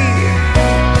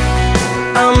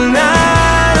 I'm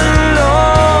not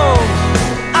alone,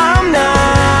 I'm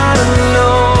not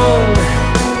alone,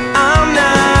 I'm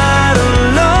not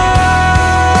alone.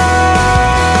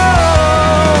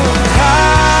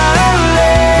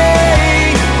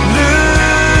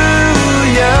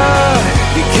 Hallelujah,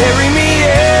 you carry me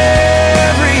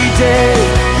every day,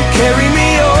 you carry me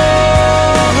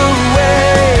all the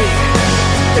way.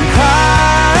 And hallelujah,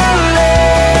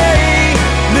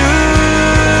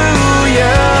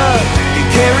 you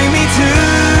carry me to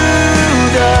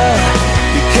the,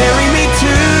 you carry me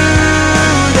to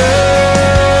the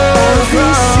all of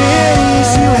these cities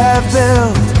you have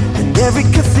built, and every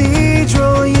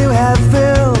cathedral you have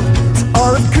filled. To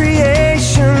all of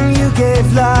creation you gave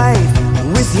life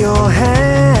with your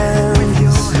hands.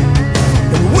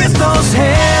 And with those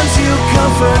hands you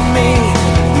comfort me,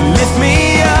 you lift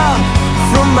me up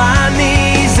from my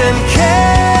knees and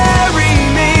carry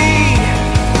me,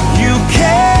 you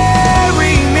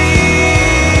carry me.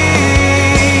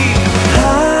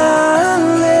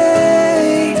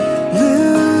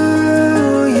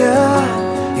 Hallelujah,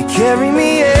 you carry me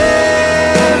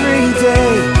every day,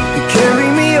 you carry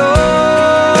me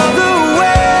all the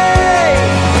way.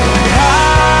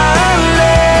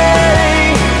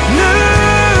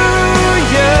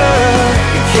 Hallelujah,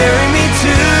 you carry me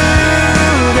to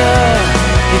the,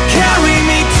 you carry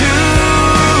me to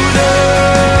the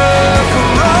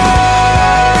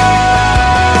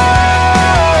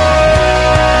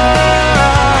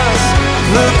cross,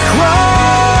 the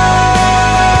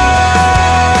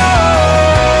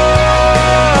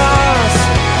cross.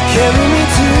 Carry me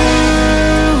to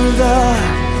the,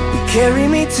 you carry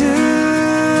me to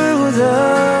the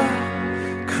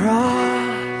cross.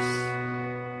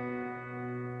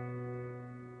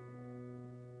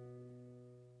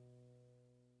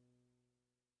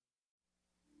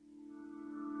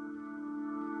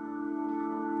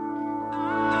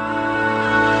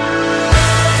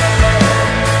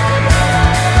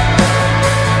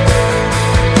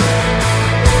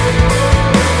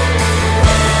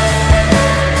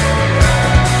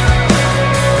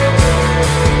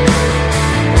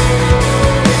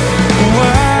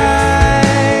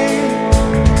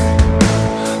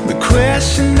 The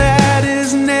question that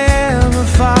is never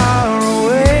far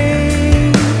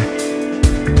away,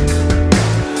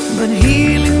 but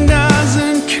healing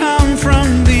doesn't come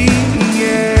from the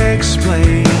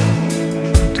explained.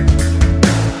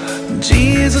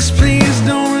 Jesus, please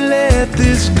don't let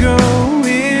this go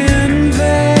in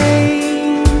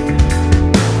vain.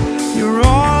 You're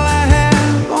all I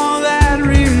have, all that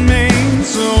remains.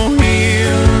 So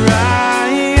here I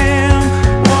am,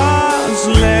 what's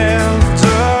left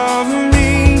of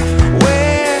me,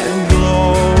 where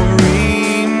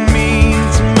glory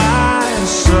meets my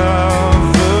suffering.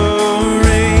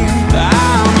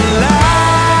 I'm alive,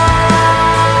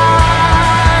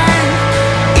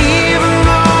 even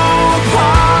though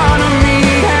part of me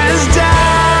has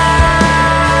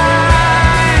died.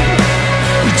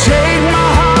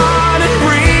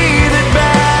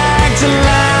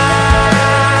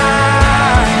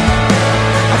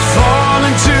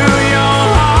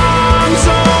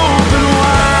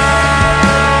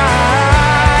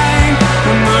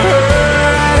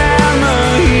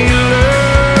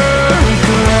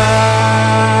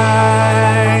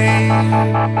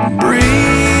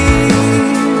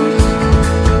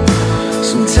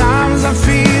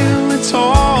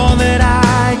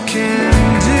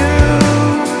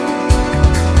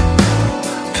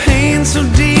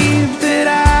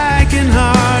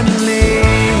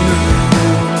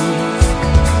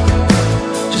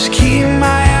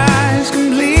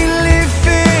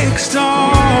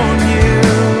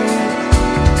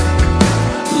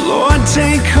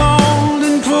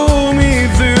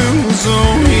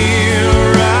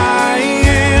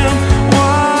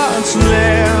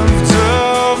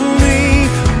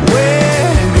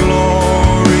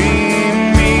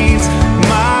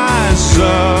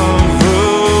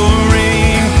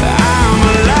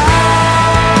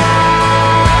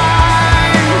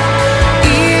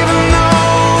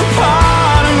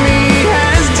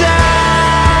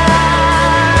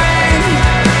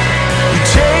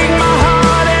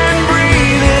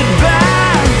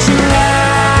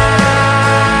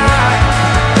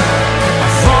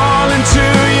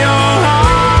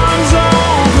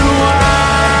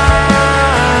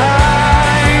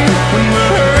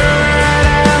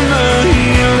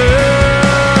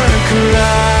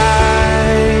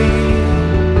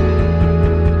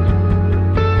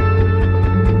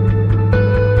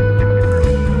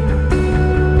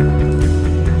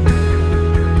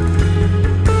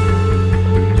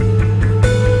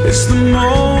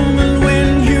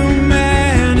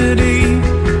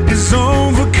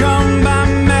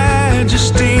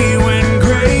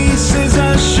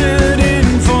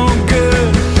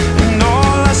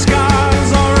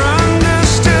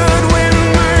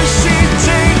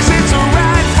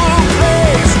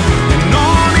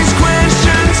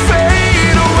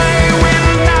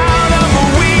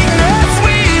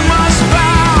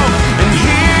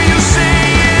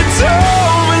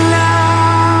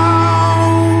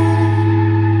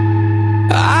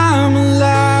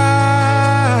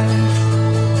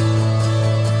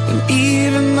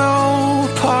 even though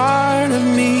part of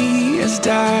me has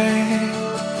died.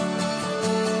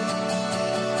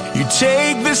 You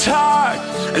take this heart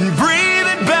and breathe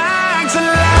it back to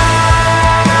life.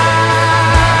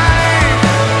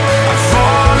 I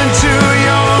fall into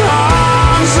your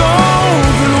arms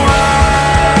open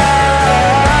wide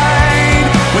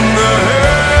when the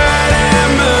hurt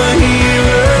and the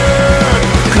healer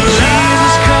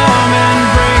Jesus, come and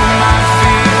break my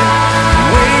fear,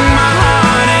 wake my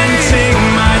heart and take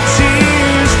my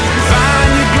tears, find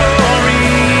your glory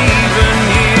even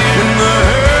here when the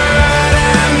hurt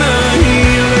and the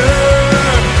healer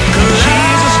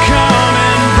Jesus, come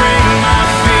and break my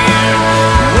fear,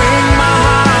 wake my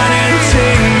heart and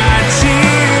take my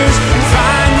tears,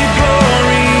 find your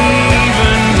glory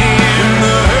even here when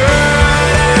the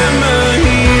hurt and the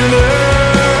healer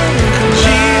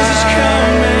Jesus,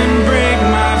 come and break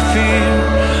my fear,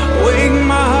 wake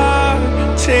my heart,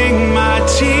 take my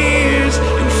tears,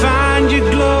 and find your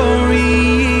glory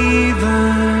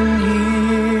even here.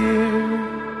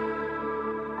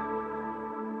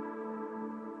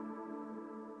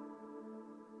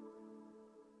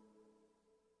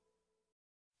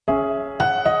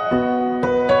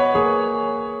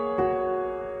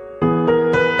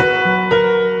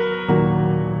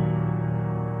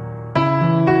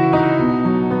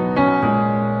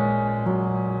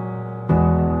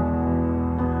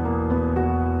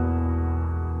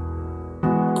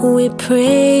 We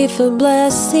pray for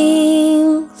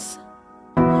blessings,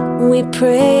 we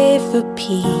pray for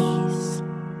peace,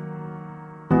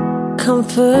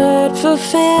 comfort for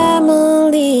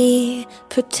family,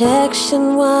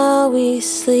 protection while we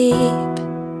sleep.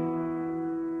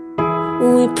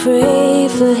 We pray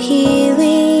for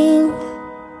healing,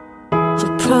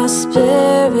 for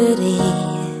prosperity.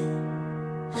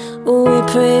 We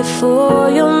pray for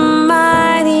your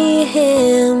mighty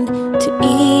hand to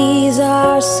ease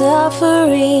our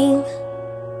suffering.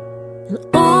 And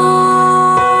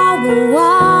all the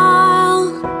while,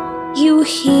 you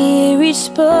hear each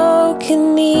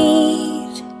spoken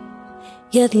need.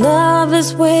 Yet love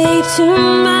is way too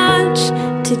much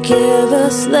to give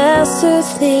us lesser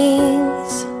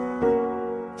things.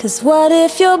 'Cause what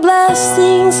if your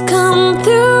blessings come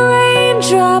through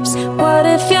raindrops? What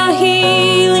if your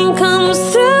healing comes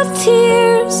through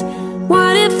tears?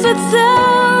 What if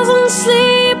 1,000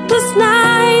 sleepless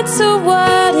nights are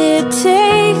what it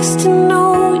takes to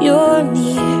know you're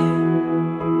near?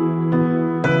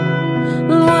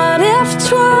 What if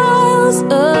trials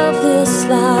of this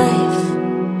life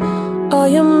are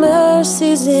your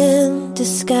mercies in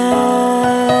disguise?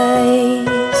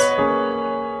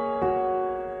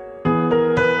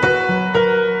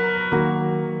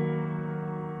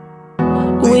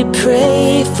 We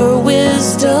pray for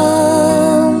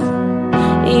wisdom,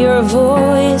 your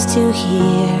voice to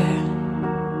hear.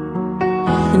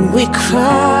 And we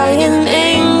cry in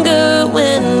anger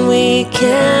when we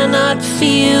cannot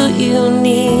feel you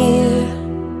near.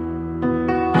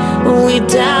 We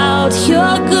doubt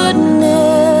your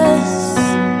goodness,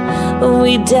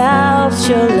 we doubt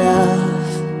your love,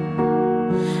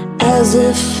 as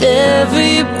if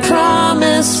every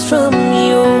promise from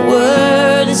your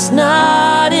word is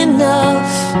not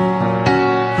enough.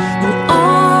 And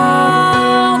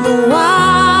all the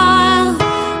while,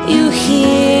 you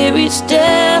hear each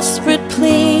desperate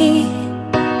plea,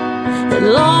 and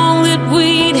long that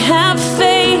we'd have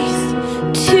faith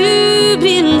to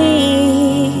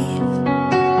believe.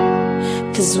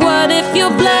 'Cause what if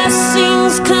your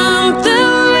blessings come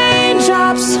through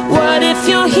raindrops? What if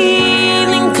your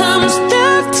healing comes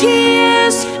through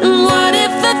tears? And what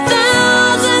if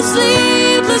 1,000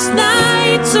 sleepless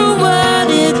nights are what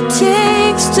it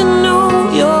takes to know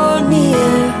you're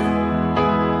near?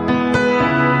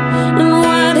 And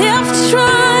what if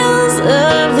trials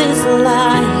of this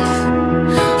life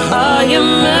are your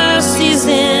mercies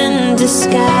in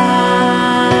disguise?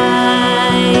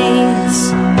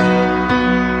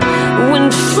 When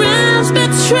friends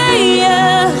betray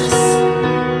us,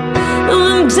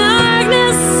 when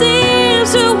darkness seems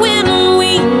to win,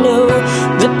 we know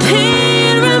the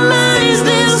pain reminds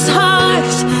this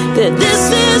heart that this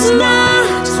is not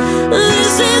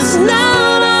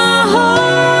our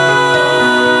home.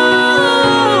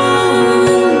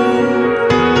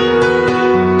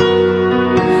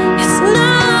 It's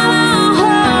not our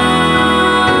home.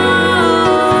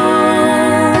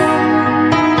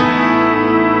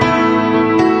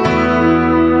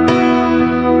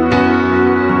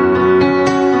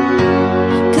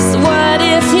 'Cause what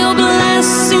if your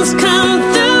blessings come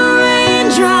through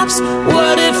raindrops?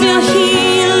 What if your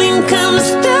healing comes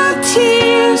through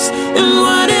tears? And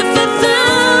what if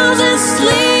 1,000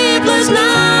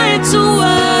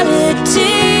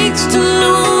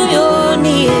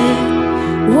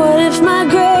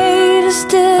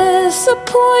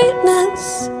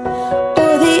 disappointments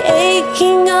or the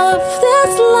aching of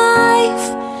this life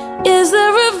is the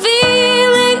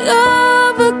revealing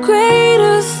of a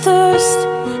greater thirst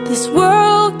this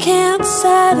world can't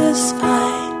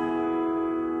satisfy.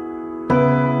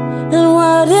 And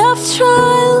what if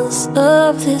trials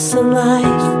of this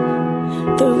life,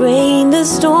 the rain, the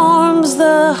storms,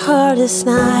 the hardest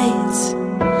nights,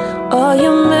 all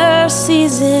your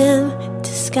mercies in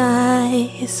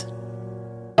disguise?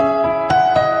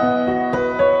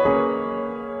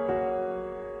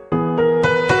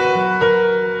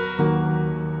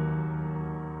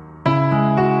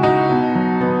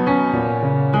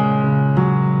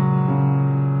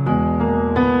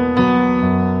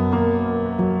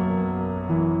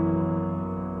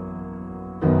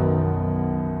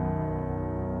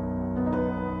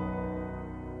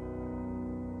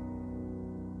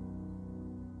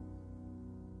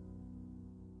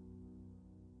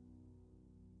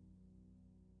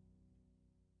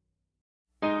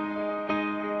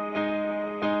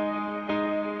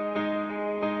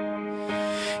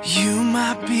 You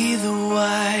might be the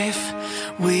wife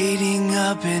waiting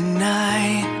up at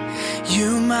night.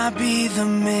 You might be the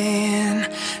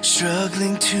man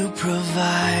struggling to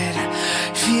provide,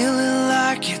 feeling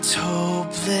like it's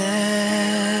hopeless.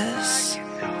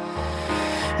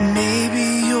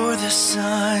 Maybe you're the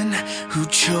son who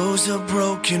chose a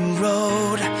broken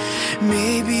road.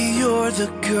 Maybe you're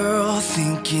the girl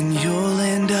thinking you'll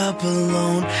end up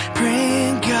alone,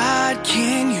 praying, God,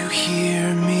 can you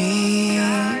hear me?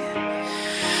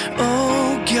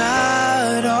 Oh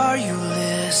God, are you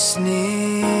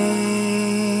listening?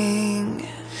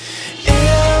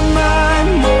 Am I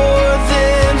more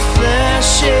than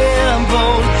flesh and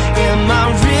bone? Am I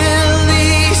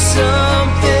really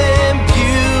something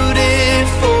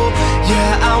beautiful?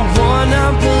 Yeah, I wanna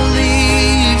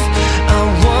believe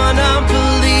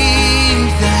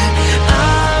that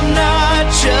I'm not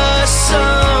just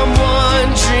some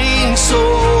wandering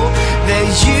soul, that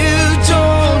you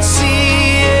don't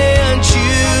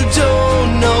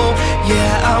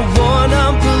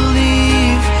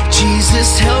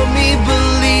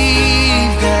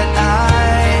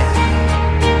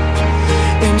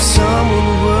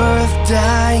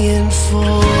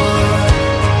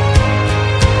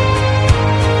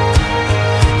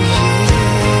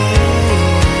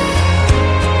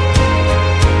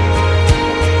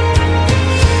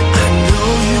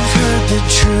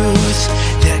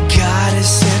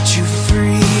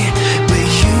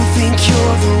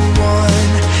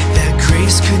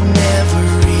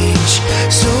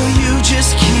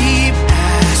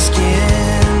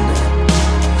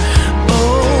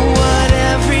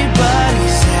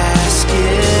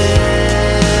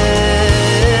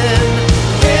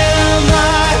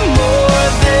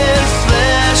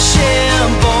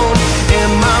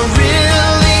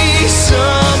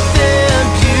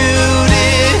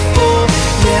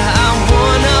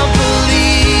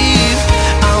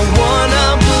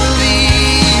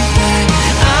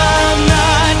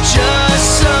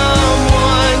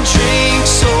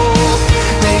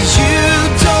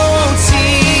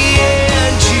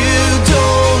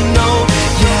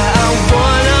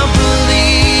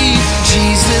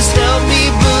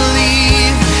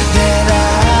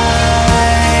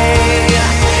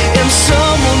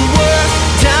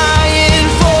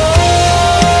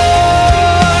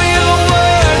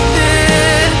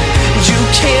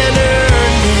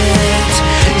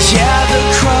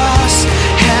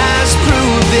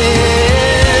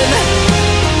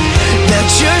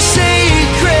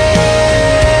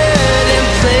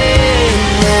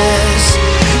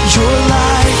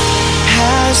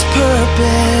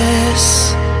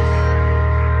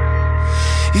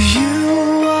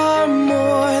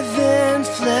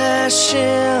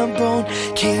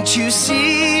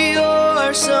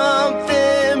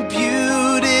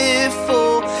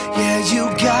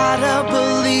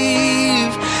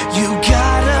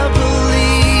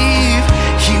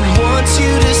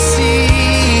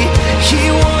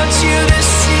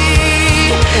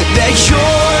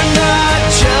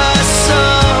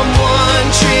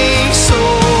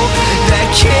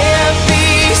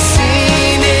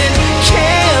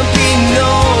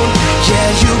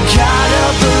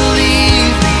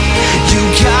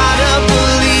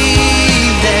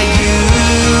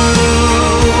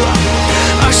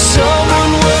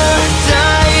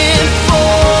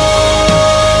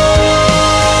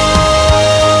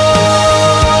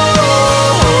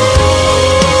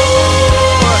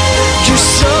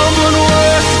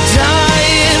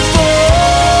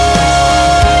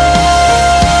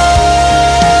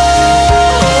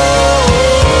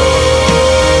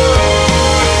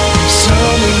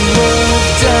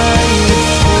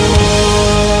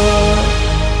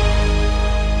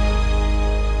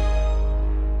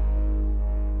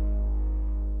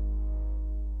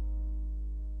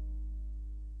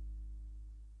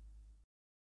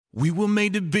We were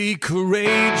made to be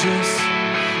courageous.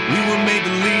 We were made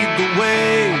to lead the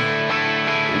way.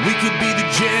 We could be the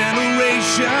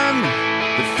generation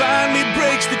that finally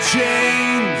breaks the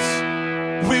chains.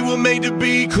 We were made to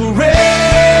be courageous.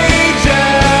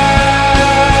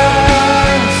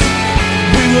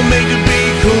 We were made to be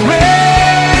courageous.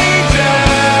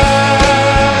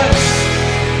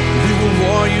 We were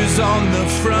warriors on the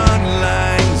front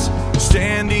lines,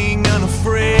 standing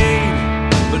unafraid.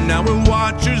 But now we're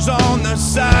watchers on the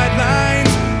sidelines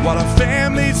while our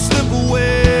families slip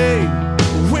away.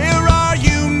 Where are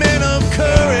you, men of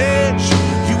courage?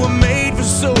 You were made for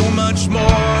so much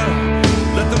more.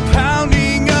 Let the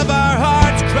pounding of our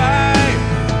hearts cry,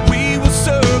 we will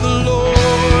serve the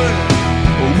Lord.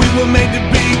 We were made to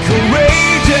be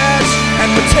courageous,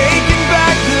 and we're taking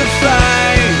back the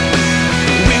fight.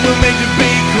 We were made to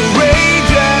be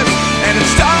courageous, and it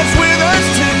starts with us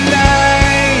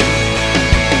tonight.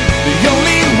 The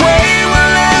only way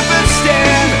we'll ever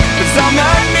stand is on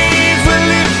our knees with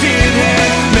lifted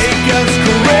hands. Make us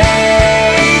courageous,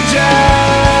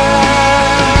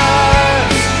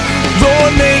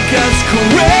 Lord, make us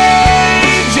courageous.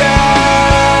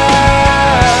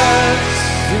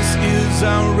 This is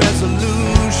our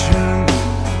resolution,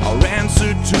 our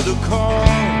answer to the call.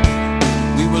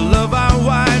 We will love our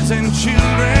wives and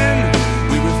children.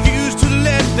 We refuse to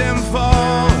let them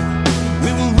fall.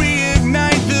 We will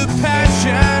reignite the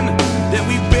passion that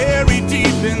we bury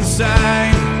deep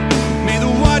inside. May the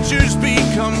watchers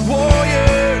become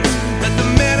warriors. Let the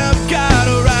men of God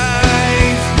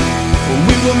arise.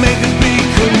 We were made to be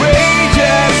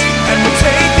courageous, and we're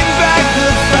taking back the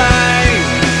fight.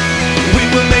 We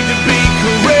were made to be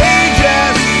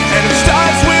courageous, and it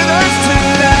starts with us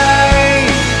tonight.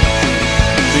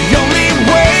 The only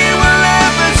way we'll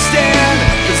ever stand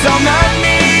is on our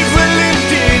knees with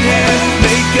lifted hands.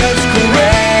 Make us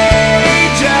courageous,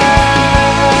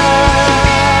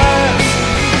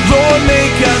 Lord,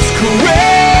 make us courageous.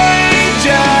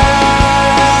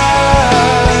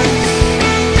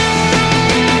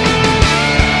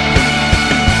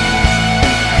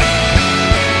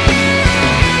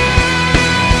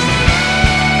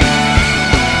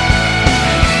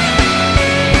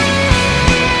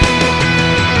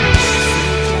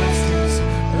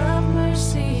 Love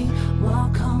mercy,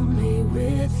 walk humbly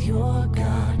with your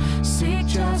God. Seek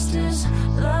justice,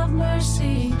 love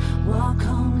mercy, walk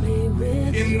humbly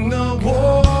with In your the God.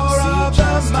 war of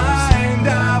the mind,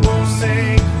 I will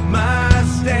sing my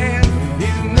stand.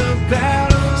 In the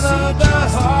battle of the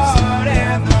heart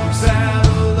and the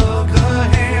battle of the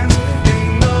hands.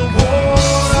 In the war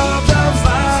of the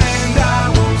mind, I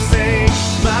will sing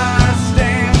my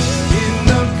stand. In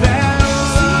the battle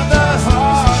of the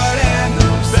heart and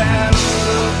the battle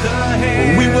of the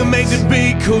hands. We were made to be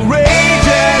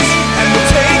courageous, and we're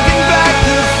taking back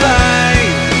the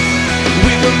fight.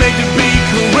 We were made to be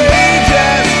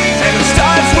courageous, and it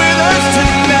starts with us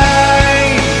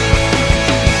tonight.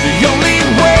 The only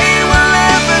way we'll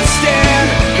ever stand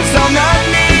is on our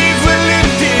knees with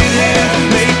lifted hands.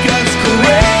 Make us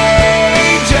courageous,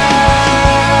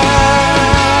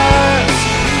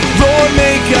 Lord,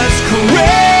 make us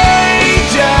courageous.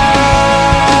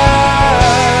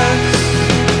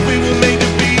 We were made to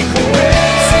be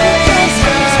courageous,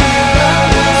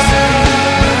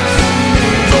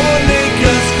 Lord, make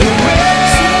us courageous.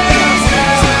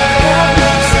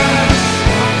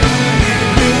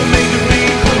 We were made to be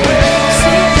courageous,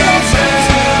 Lord, make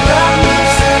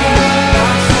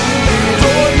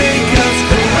us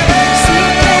courageous.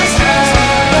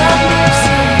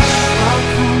 Walk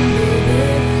humbly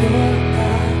with your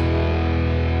God.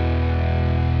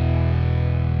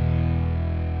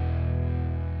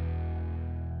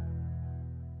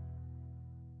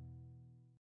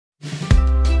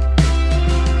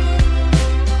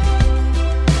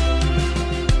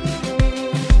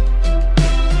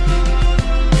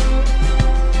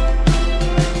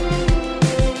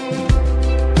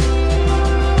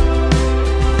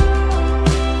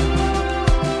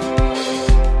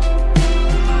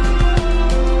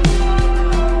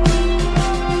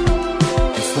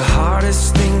 It's the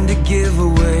hardest thing to give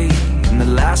away, and the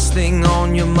last thing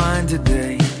on your mind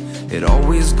today. It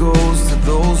always goes to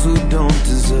those who don't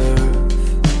deserve.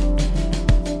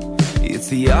 It's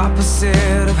the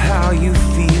opposite of how you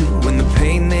feel when the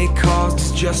pain they caused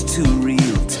is just too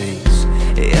real. Takes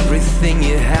everything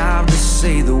you have to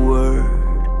say the word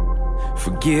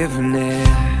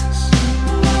forgiveness.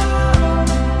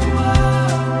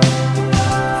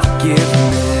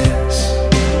 Forgiveness.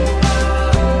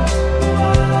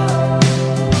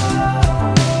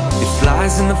 It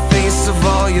flies in the face of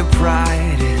all your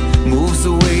pride. It moves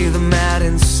away the mad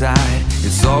inside.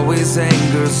 It's always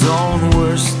anger's own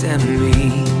worst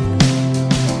enemy.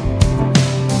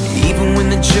 Even when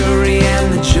the jury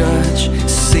and the judge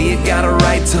say you got a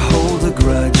right to hold a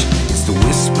grudge, it's the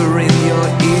whisper in your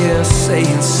ear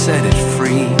saying set it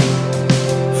free.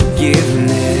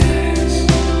 Forgiveness,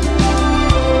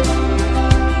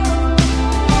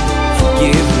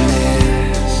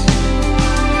 forgiveness,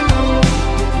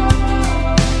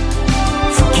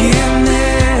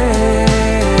 forgiveness,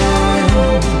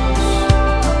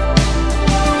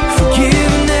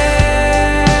 forgiveness.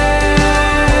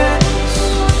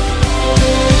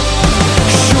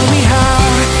 Show me how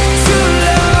to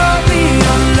love the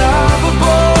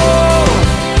unlovable.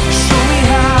 Show me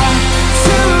how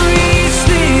to reach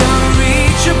the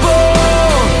unreachable.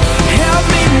 Help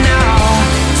me now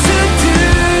to do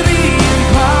the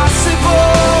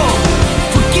impossible.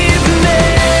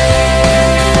 Forgiveness,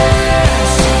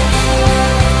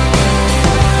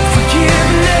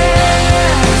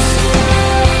 forgiveness.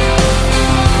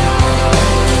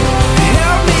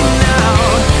 Help me now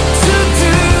to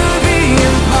do the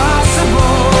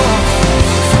impossible.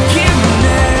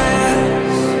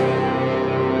 Forgiveness.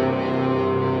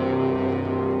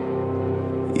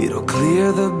 It'll clear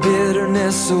the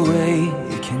bitterness away.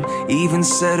 It can even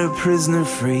set a prisoner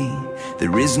free.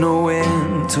 There is no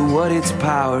end to what its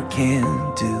power can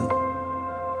do.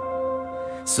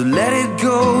 So let it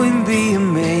go and be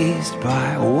amazed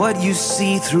by what you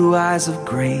see through eyes of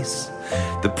grace.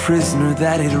 The prisoner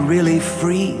that it really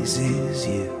frees is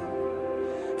you.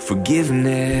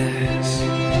 Forgiveness,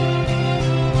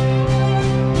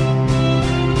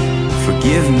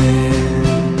 forgiveness.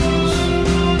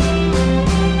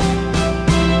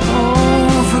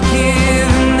 Oh,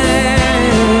 forgiveness,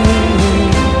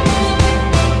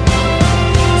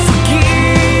 forgiveness.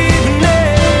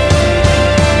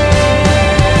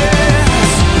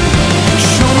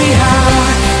 Show me how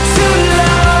to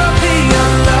love the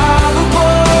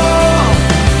unlovable.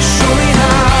 Show me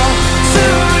how to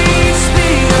reach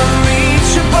the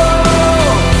unreachable.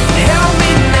 Help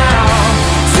me now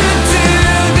to do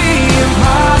the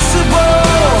impossible.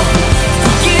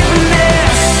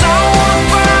 Forgiveness, I want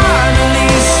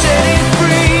finally set it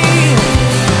free.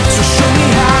 So show me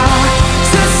how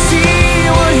to see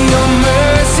what your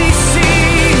mercy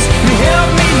sees. And help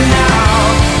me now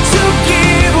to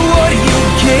give what you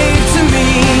gave to me.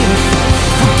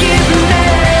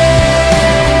 Forgiveness,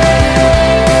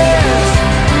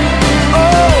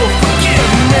 oh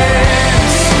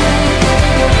forgiveness.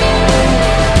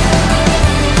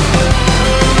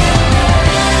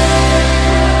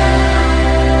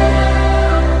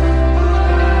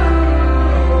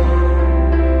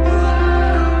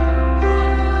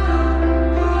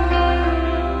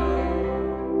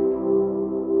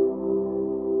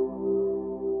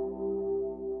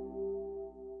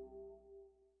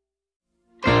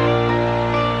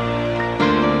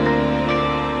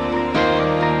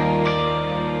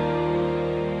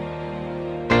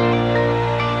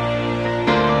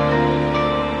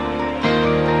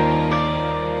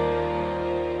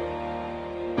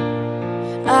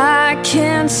 I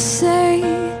can't say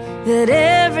that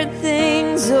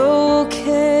everything's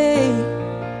okay,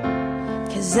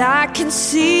 'cause I can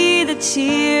see the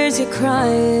tears you're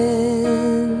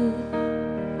crying.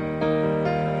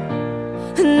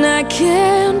 And I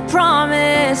can't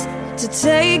promise to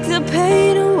take the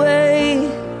pain away,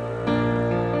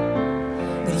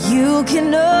 but you can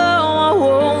know I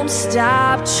won't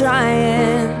stop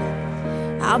trying.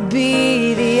 I'll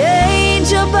be the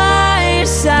angel by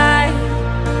your side.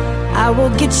 I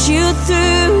will get you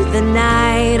through the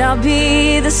night. I'll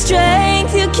be the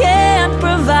strength you can't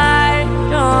provide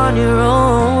on your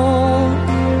own.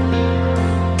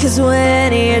 'Cause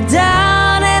when you're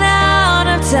down and out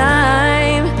of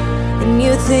time, and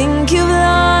you think you've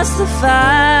lost the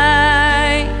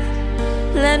fight,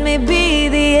 let me be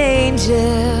the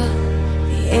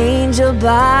angel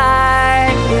by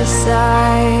your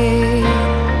side.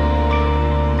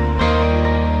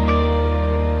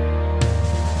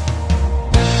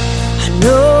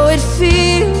 know it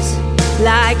feels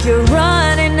like you're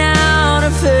running out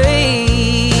of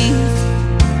faith,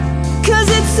 'cause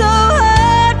it's so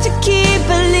hard to keep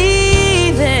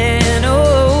believing.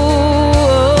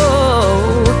 Oh,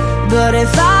 but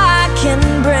if I can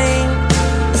bring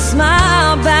a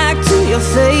smile back to your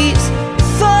face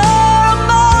for a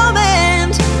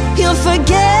moment, you'll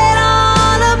forget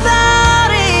all about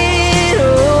it.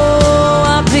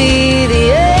 Oh, I'll be the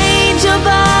angel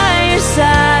by your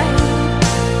side.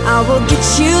 I will get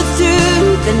you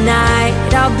through the night.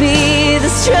 I'll be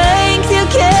the strength you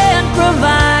can't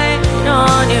provide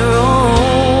on your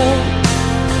own.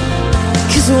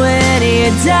 'Cause when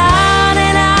you're down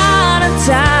and out of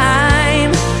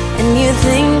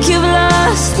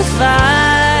lost the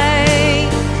fight,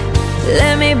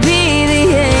 let me be the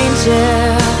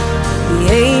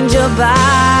angel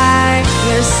by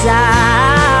your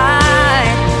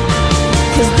side.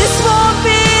 'Cause this won't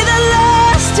be the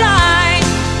last time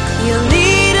you'll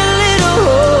need a little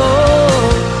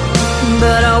hope,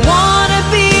 but I wanna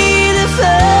be the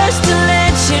first to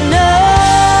let you know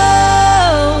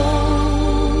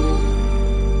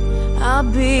I'll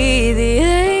be the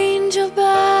angel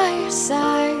by your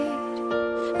side.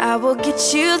 I will get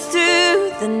you through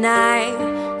the night.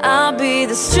 I'll be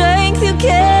the strength you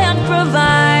can't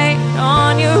provide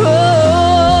on your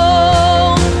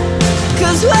own.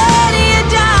 'Cause when you're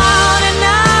down and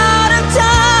out of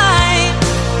time,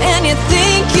 and you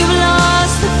think you've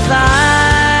lost the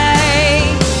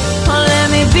fight, oh, let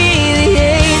me be the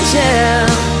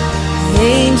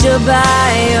angel by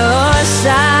your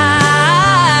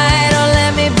side. Oh,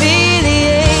 let me be the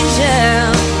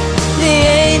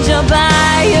angel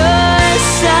by your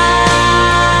side.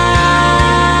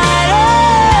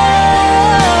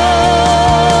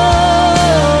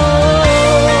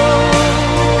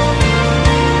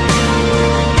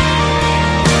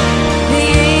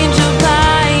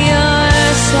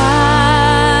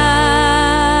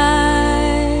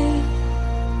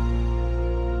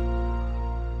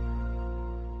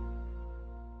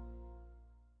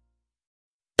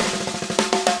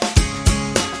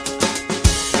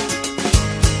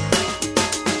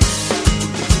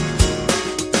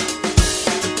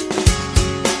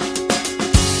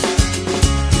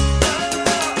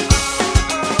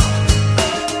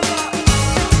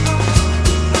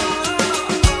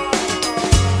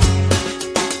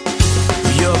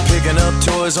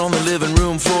 On the living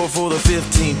room floor for the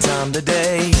 15th time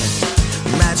today,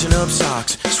 matching up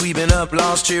socks, sweeping up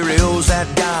lost Cheerios that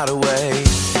got away.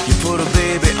 You put a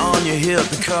baby on your hip,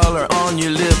 the color on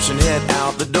your lips, and head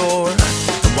out the door.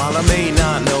 And while I may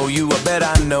not know you, I bet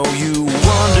I know you.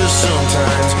 Wonder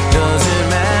sometimes, does it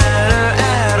matter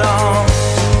at all?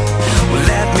 Well,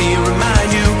 let me remind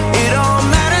you, it all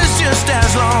matters just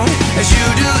as long as you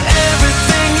do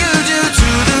everything you do to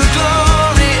the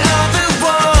glory of the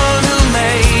one who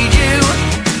made you.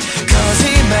 'Cause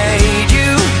he made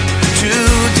you to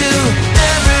do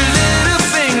every little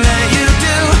thing that you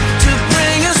do to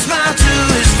bring a smile to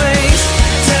his face.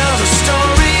 Tell the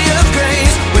story of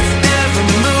grace with every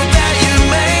move that you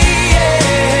make,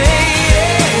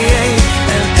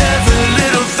 and every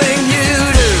little thing you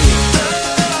do.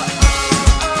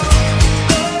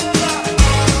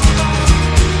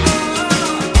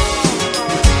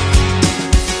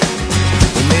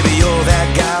 Well, maybe you're that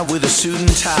guy with a suit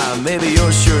and tie. Maybe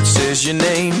your shirt says your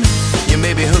name. You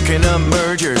may be hooking up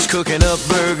mergers, cooking up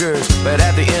burgers, but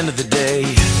at the end of the day,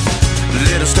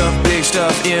 little stuff, big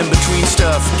stuff, in between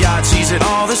stuff, God sees it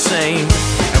all the same.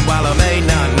 And while I may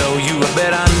not know you, I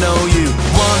bet I know you.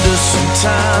 Wonder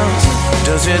sometimes,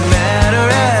 does it matter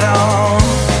at all?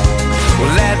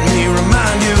 Well, let me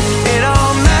remind you, it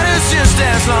all matters just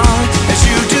as long as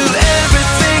you do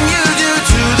everything you do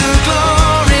to the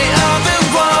glory of the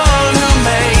one who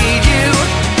made you.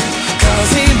 'Cause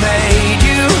he made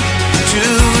you to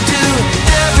do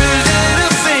every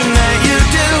little thing that you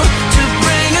do to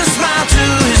bring a smile to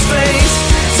his face.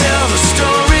 Tell the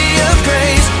story of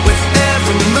grace with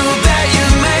every move that you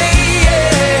make,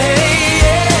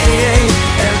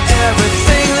 and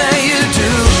everything that you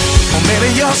do. Or maybe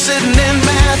you're sitting in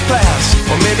math class,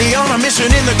 or maybe on a mission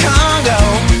in the Congo,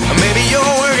 or maybe you're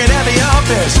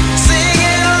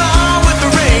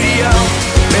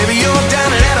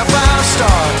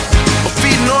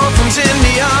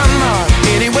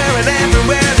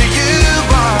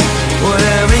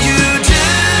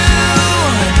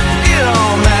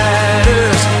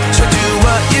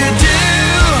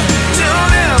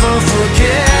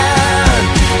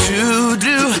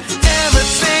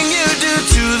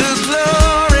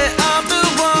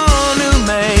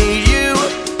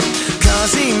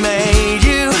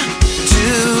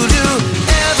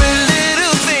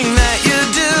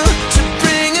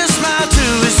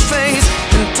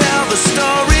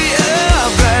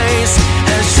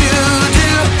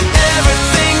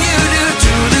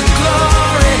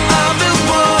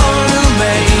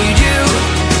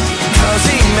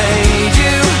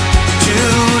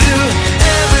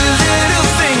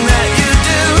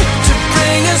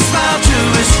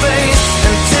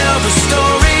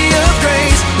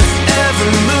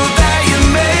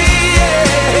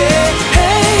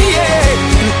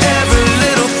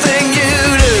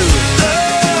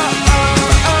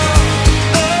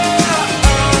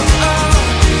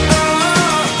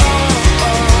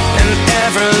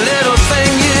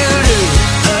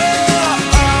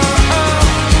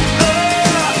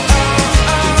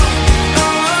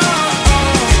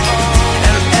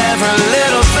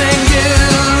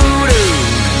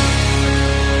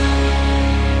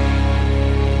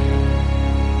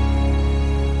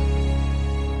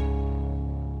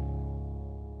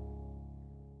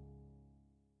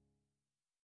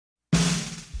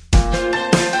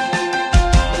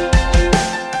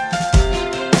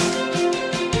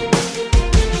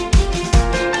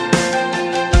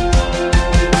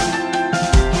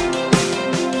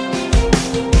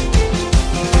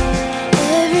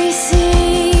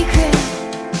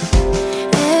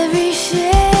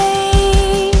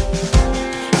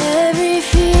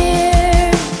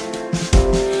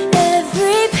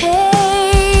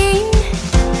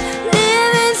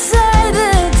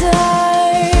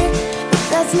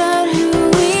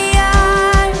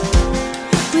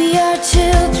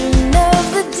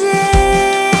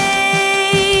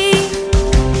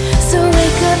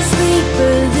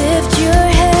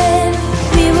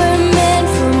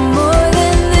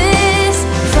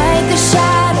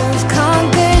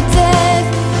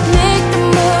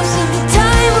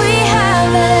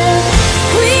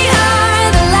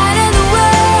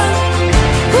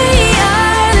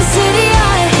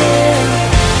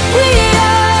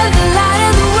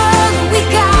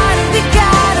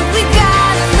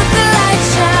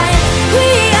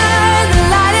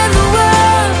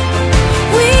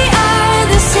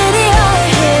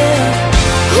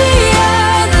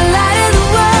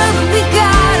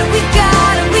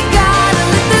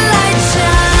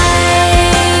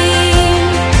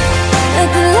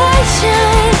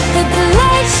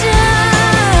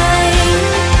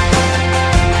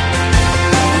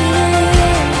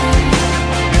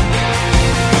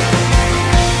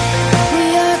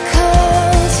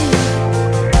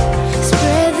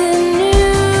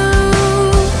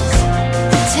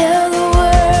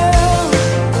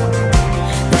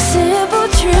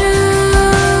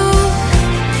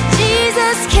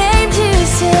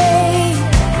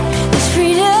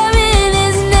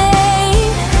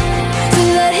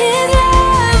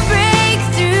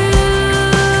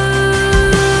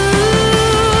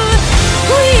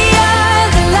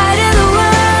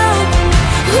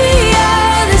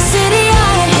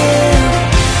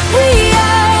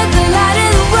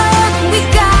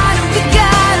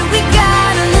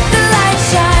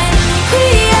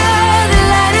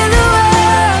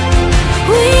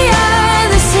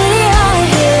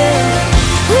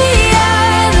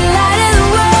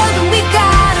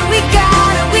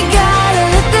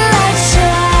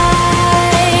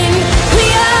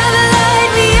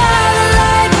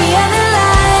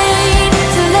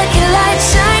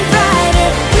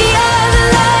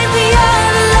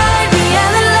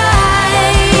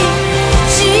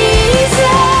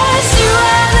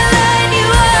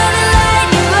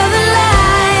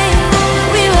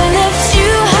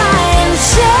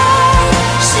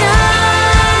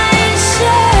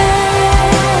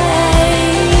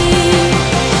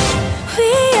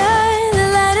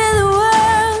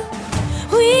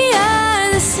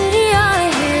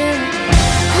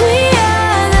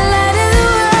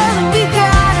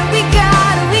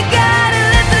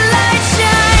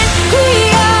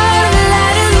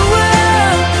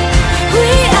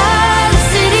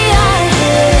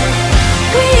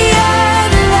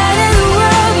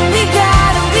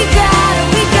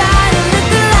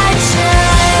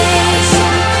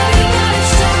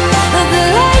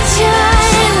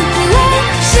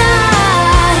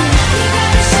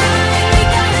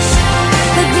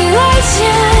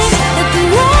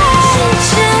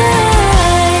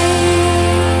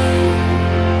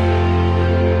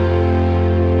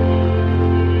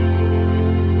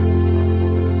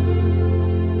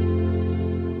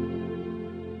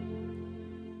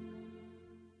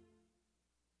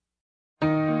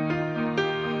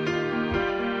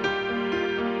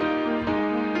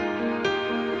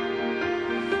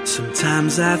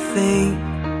Sometimes I think,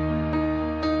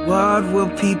 what will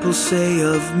people say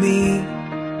of me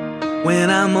when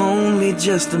I'm only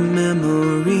just a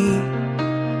memory?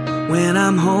 When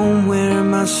I'm home where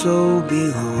my soul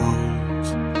belongs.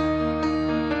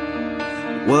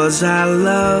 Was I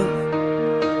loved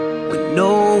when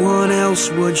no one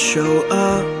else would show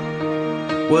up?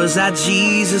 Was I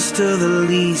Jesus to the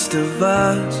least of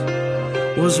us?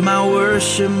 Was my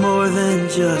worship more than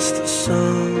just a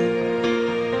song?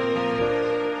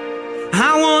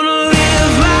 I wanna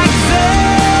live like that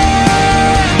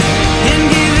and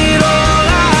give it all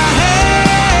I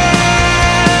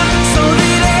have, so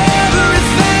that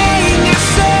everything I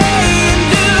say and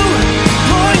do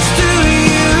points to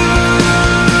you.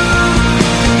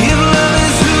 If love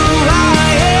is who I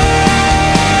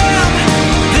am,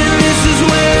 then this is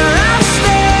where I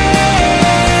stand,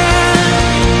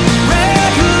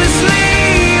 recklessly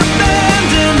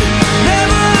abandoned,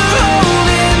 never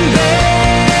holding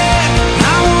back.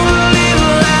 I wanna live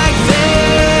like that.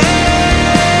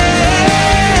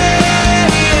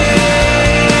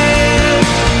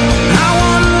 I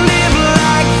wanna live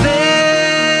like that.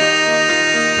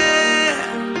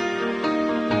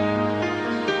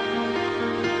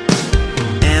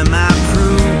 Am I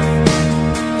proof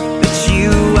that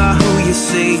you are who you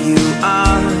say you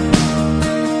are?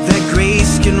 That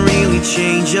grace can really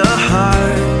change a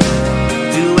heart?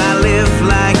 Do I live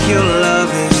like your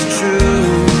love is true?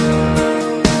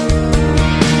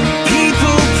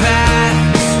 People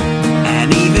pass, and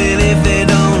even if they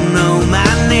don't know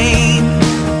my name,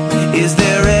 is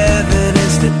there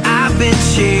evidence that I've been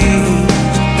changed?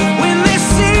 When they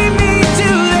see me,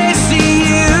 do they see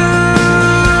you?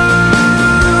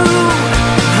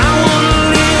 I wanna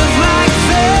live like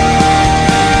that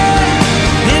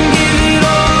and give it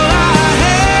all I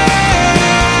have,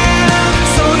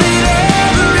 so that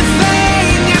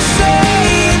everything I say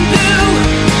and do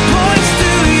points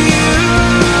to you.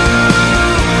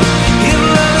 If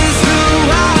love is who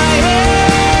I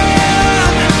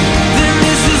am, then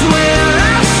this is where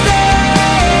I stand,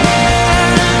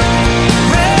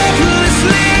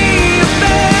 recklessly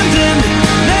abandoned,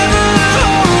 never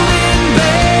holding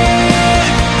back.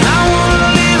 I wanna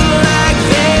live like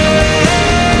that.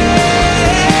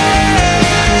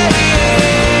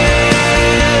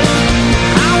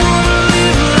 I wanna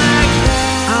live like that.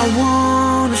 I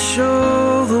wanna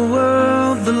show the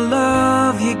world the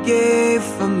love you gave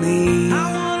for me. I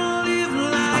wanna live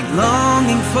like I'm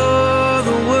longing for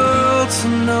the world to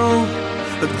know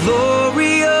the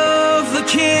glory of the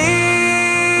King.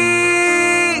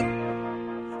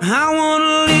 I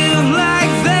wanna live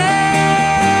like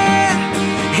that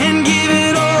and give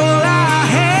it all I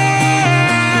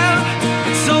have,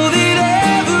 so that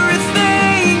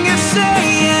everything I say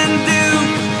and do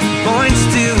points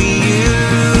to you.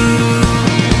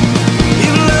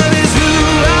 If love is who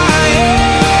I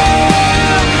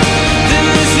am, then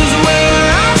this is where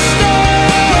I stand,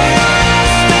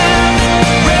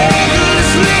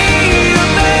 recklessly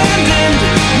abandoned,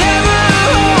 never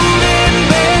holding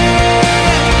back.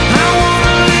 I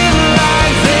wanna live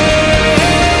like that.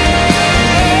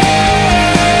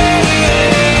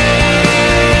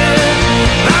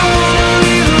 I wanna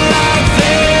live like that. I wanna live like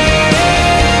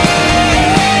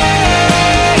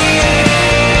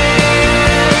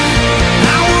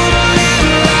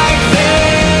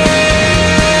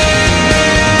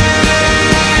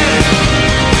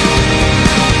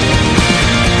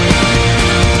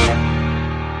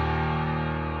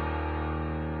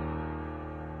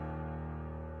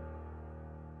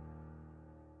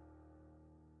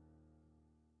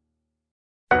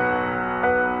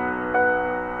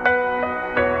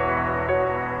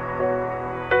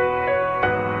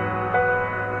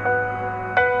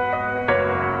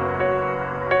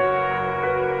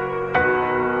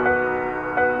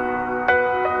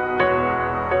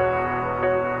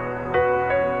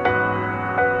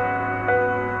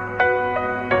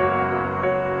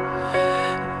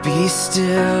Be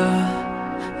still,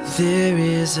 there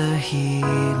is a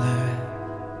healer.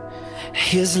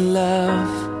 His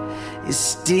love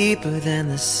is deeper than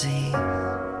the sea.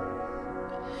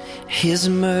 His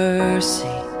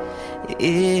mercy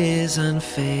is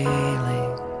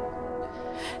unfailing.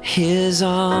 His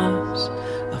arms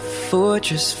a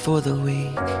fortress for the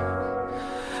weak.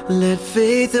 Let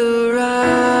faith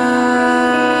arise.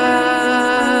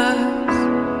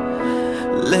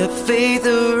 Let faith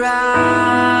arise.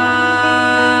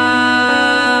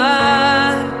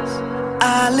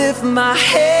 I lift my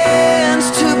hands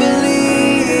to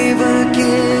believe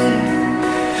again.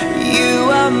 You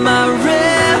are my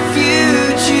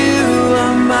refuge, you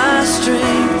are my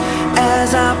strength. As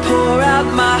I pour out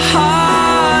my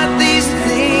heart, these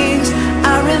things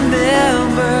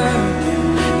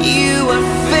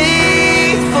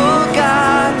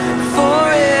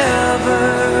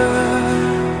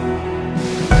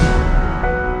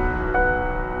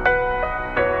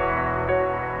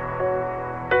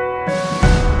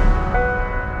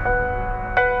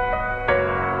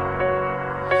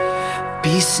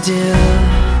Be still,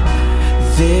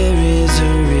 there is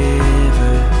a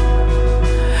river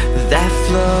that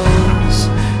flows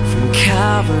from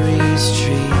Calvary's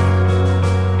tree,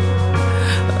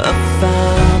 a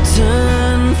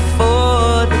fountain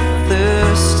for the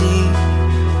thirsty,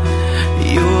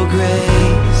 your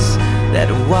grace that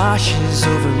washes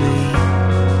over me.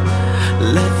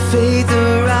 Let faith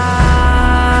arise,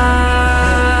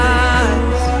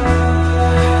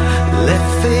 let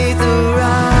faith arise.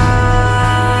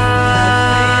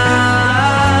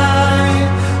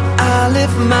 I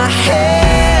lift my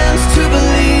hands to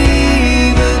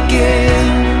believe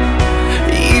again.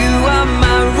 You are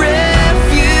my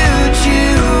refuge,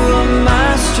 you are my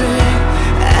strength.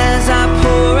 As I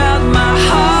pour out my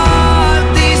heart,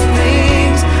 these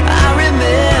things I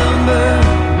remember.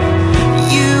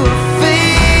 You are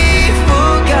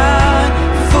faithful, God,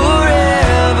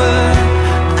 forever.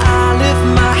 I lift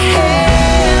my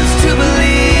hands to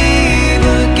believe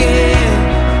again.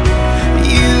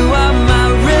 You are my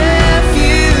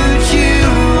refuge, you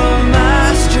are my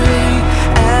strength.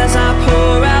 As I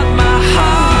pour out my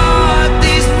heart,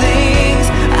 these things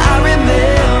I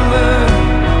remember.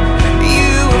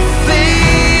 You are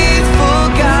faithful,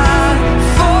 God,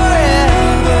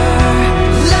 forever.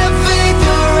 Let faith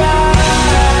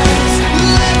arise,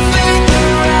 let faith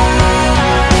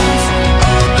arise.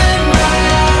 Open my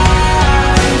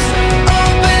eyes,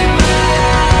 open my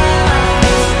eyes.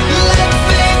 Let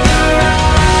faith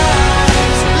arise,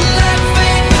 let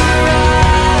faith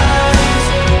arise.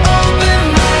 Open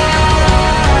my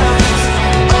eyes,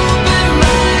 open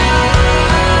my eyes.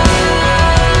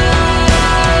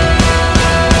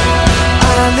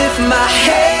 I lift my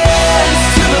hands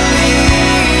to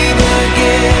believe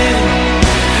again.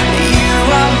 You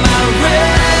are my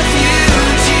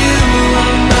refuge, you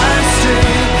are my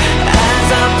strength. As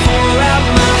I pour out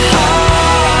my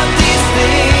heart, these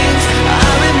things I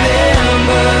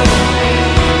remember.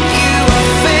 You are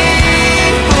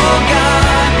faithful,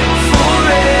 God,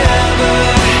 forever.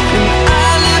 And I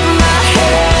lift my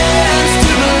hands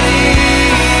to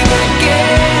believe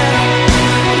again.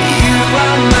 You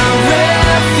are my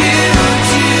refuge,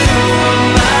 you are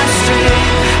my strength.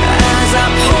 As I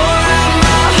pour out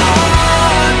my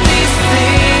heart, these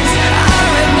things I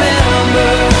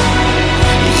remember.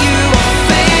 You are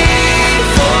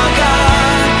faithful,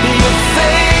 God, you're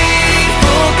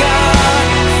faithful, God,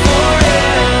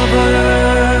 forever.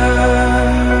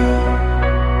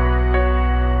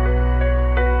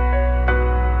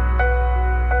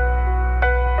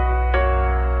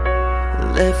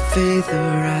 Let faith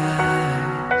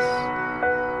arise,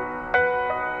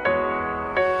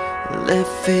 let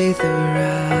faith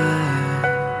arise.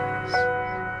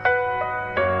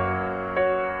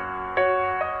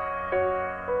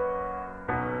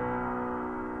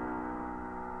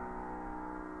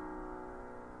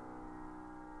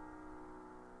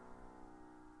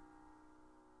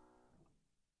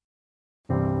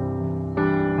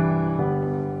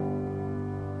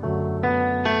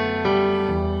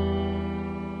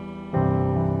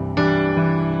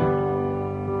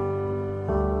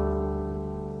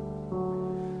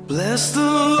 Bless the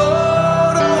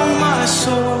Lord, oh my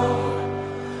soul,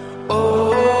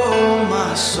 oh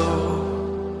my soul.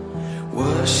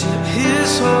 Worship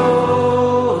His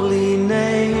holy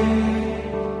name.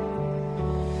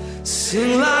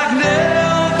 Sing like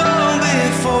never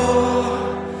before,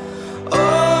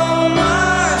 oh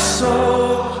my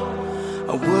soul.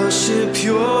 I worship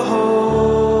Your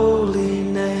holy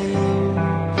name.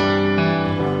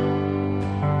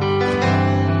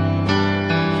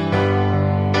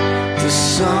 The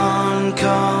sun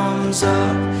comes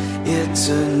up, it's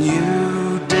a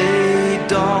new day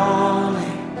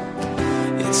dawning.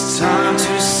 It's time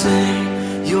to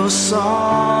sing Your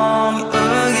song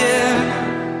again.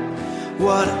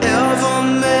 Whatever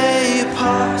may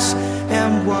pass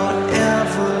and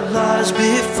whatever lies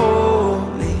before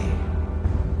me,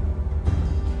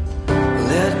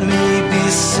 let me be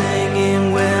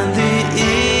singing when the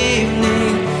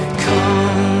evening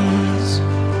comes.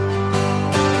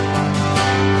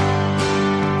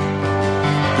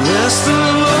 Bless the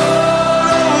Lord,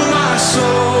 oh my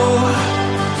soul,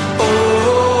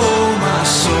 oh my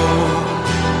soul.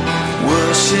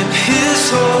 Worship His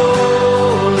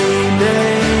holy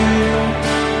name.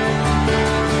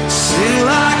 Sing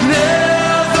like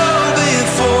never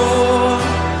before,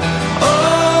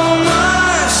 oh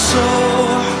my soul.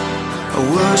 I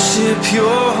worship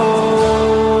Your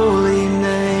holy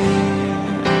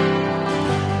name.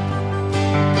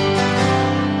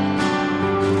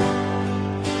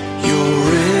 You're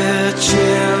rich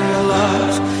in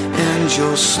love and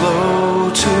You're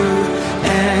slow to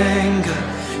anger.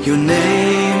 Your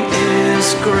name is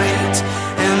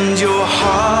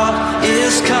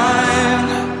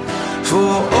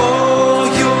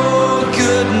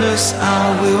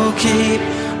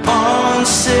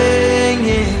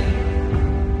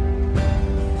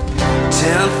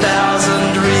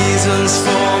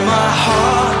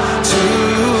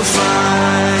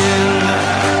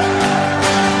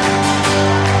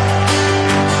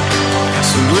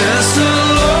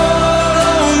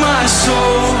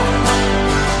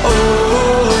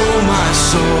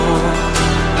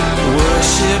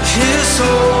worship His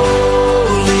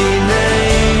holy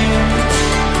name.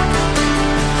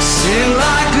 Sing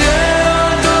like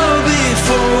never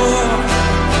before.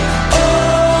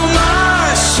 Oh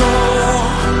my soul,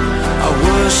 I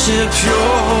worship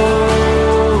Your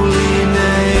holy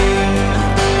name.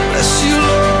 Bless You,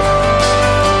 Lord.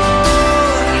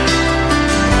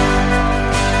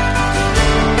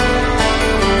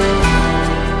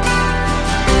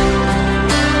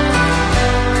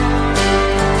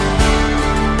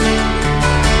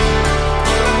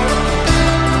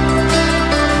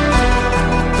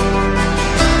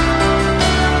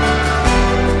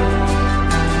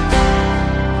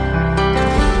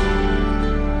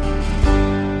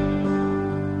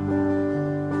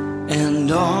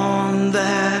 And on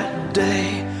that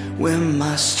day when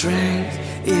my strength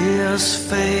is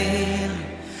failing,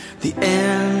 the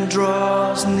end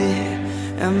draws near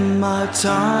and my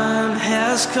time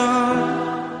has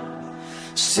come,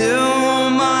 still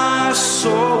my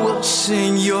soul will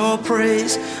sing Your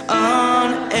praise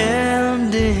unending.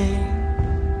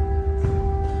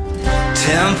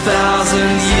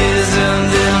 10,000 years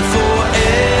and then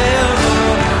forevermore.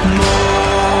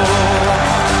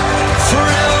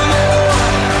 Forevermore.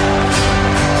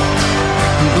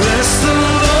 Bless the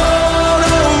Lord,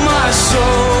 oh my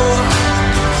soul.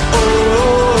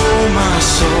 Oh my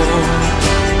soul.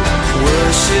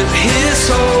 Worship His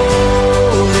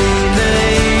holy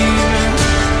name.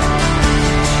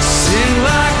 Sing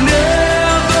like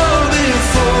never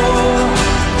before.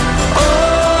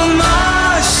 Oh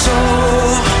my soul,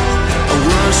 I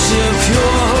worship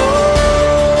Your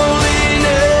holy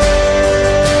name.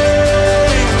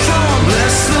 Come on,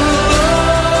 bless the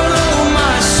Lord, oh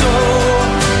my soul.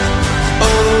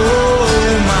 Oh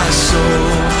my soul,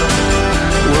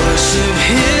 worship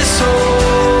His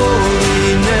holy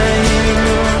name.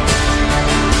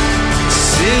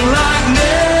 Sing like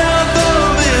never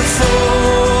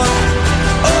before.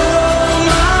 Oh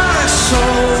my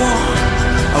soul,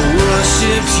 I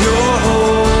worship Your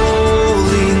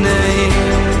holy name.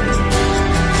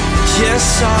 Yes,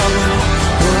 I will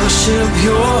worship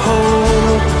Your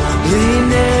holy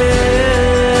name.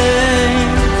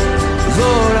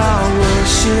 Lord, I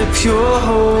worship Your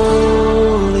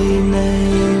holy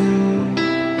name.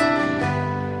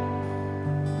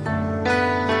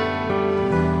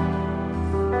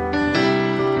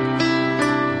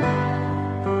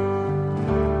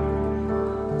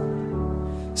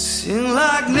 Sing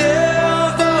like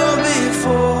never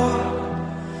before.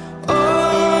 Oh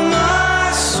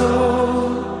my soul,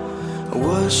 I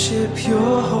worship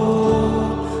Your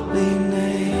holy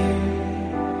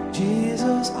name.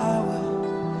 Jesus, I will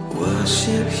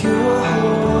worship Your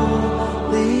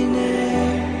holy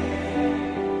name.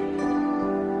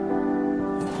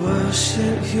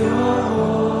 Worship Your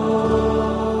holy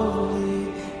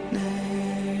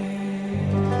name.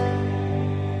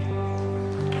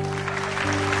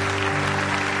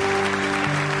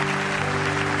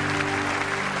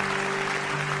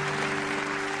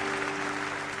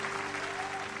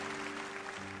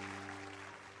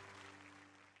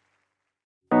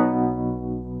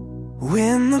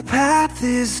 When the path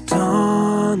is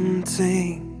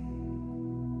daunting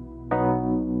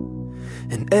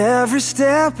and every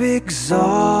step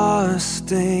exhausting,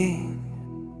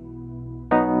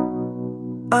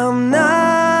 I'm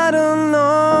not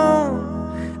alone,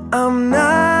 I'm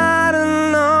not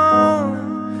alone,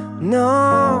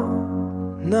 no,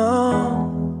 no.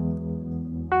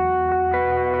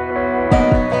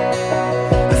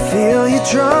 I feel You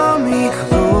draw me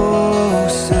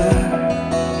closer,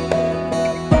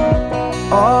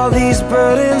 all these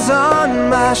burdens on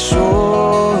my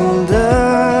shoulder.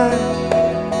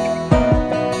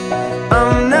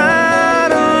 I'm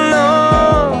not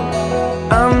alone,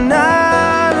 I'm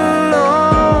not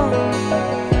alone.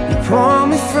 You pull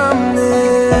me from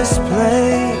this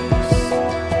place.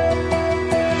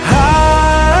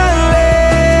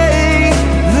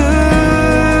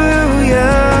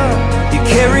 Hallelujah. You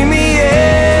carry me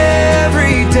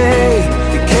every day,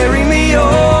 You carry me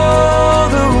all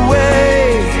the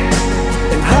way.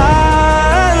 And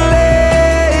hallelujah.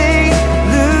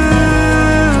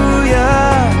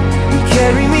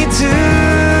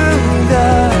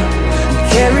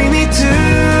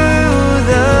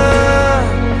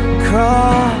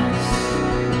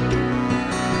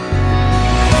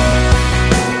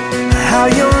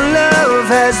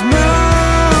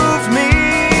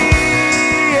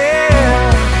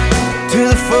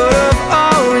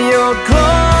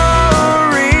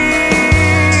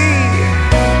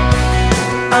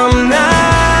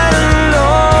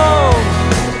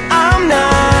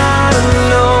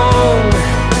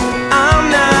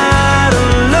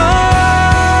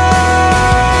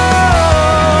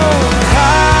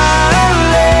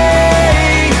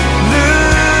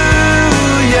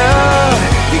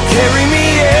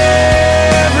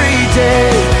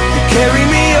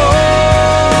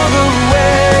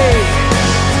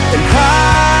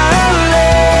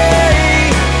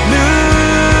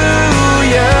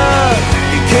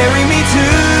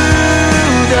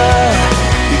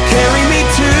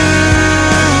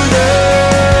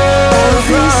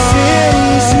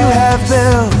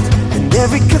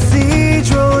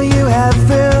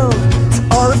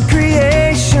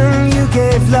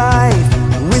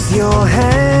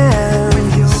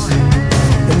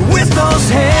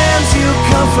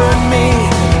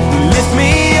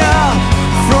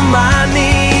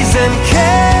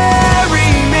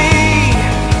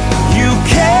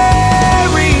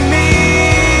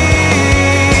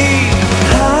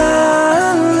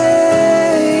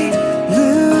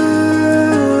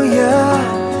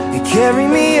 carry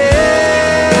me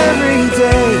every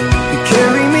day. You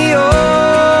carry me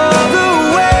all the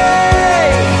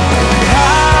way.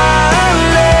 Hallelujah.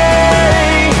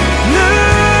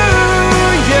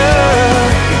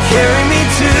 You carry me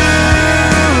to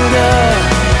the,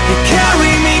 you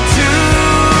carry me to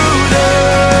the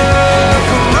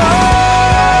cross.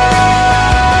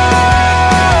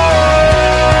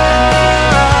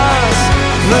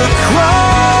 The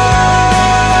cross.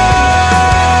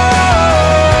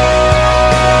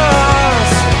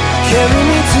 Carry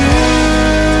me to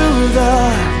the,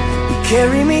 you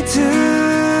carry me to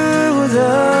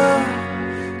the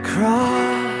cross.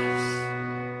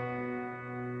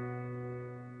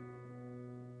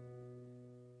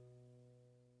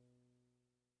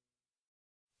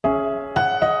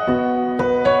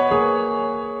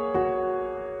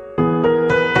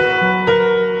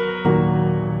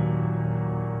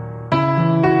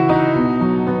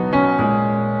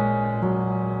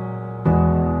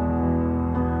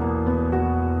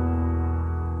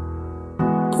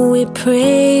 We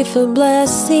pray for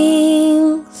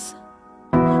blessings,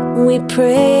 we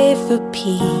pray for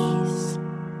peace,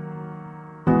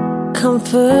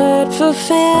 comfort for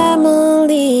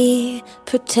family,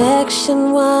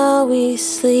 protection while we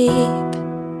sleep.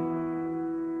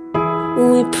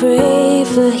 We pray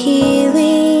for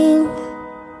healing,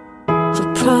 for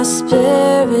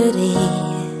prosperity.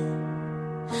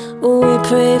 We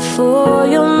pray for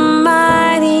your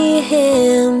mighty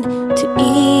hand to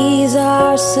ease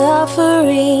our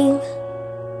suffering.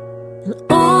 And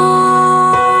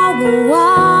all the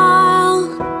while,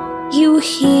 you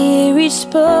hear each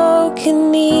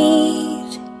spoken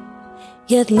need.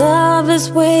 Yet love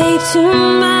is way too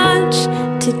much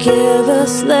to give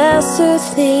us lesser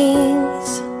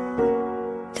things.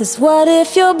 'Cause what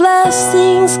if your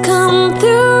blessings come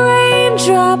through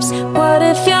raindrops? What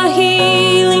if your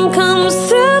healing comes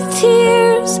through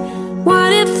tears?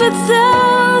 What if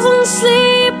 1,000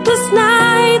 sleepless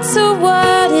nights are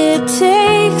what it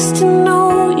takes to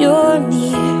know you're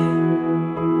near?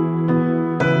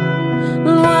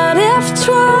 What if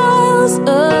trials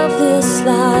of this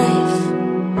life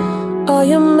are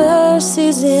your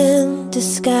mercies in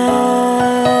disguise?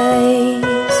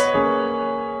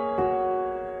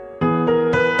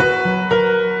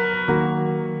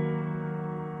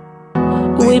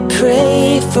 We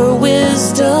pray for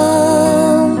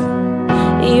wisdom,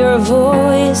 your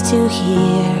voice to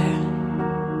hear.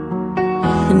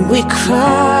 And we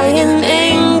cry in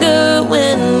anger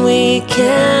when we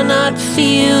cannot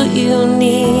feel you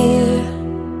near.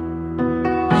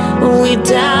 We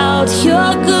doubt your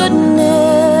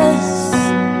goodness,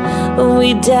 we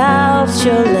doubt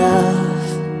your love,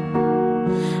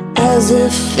 as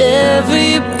if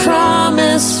every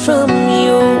promise from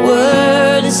your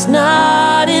word is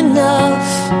not enough.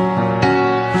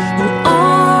 And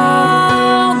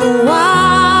all the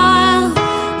while,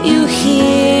 you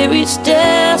hear each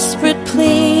desperate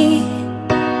plea,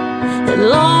 and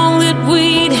long that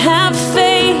we'd have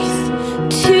faith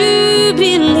to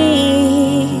believe.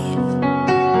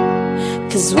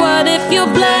 'Cause what if your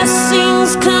blessings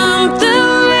come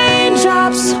through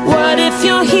raindrops? What if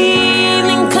your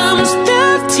healing comes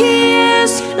through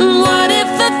tears? And what if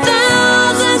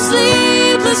 1,000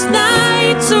 sleepless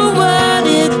nights are what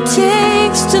it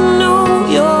takes to know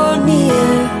you're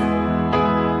near?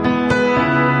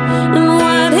 And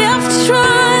what if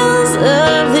trials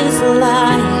of this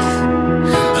life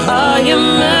are your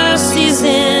mercies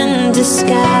in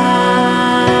disguise?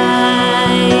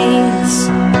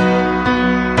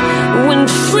 When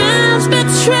friends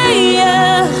betray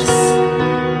us,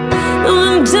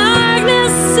 when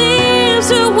darkness seems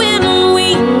to win, we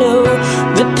know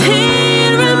the pain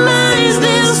reminds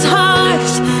this heart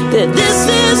that this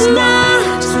is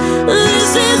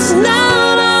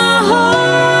not our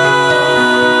home.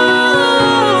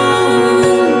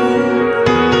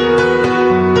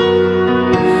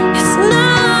 It's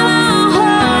not our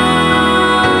home.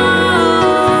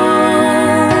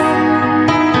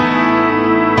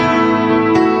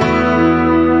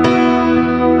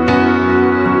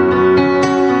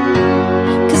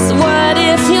 'Cause what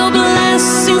if your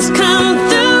blessings come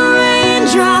through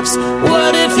raindrops?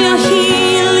 What if your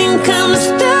healing comes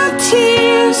through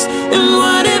tears? And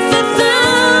what if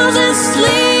 1,000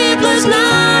 sleepless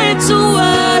nights are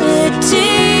what it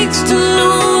takes to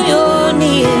know you're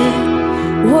near?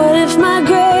 What if my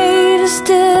greatest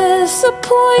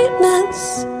disappointments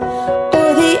or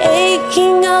the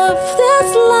aching of this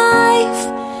life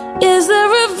is the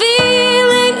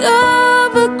revealing of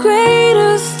a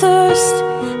greater thirst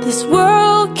this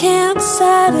world can't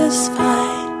satisfy?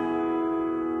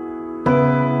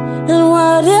 And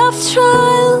what if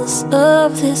trials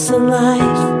of this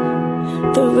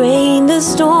life. The rain, the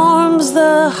storms,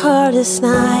 the hardest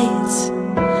nights,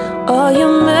 all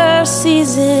your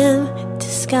mercies in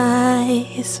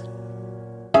disguise.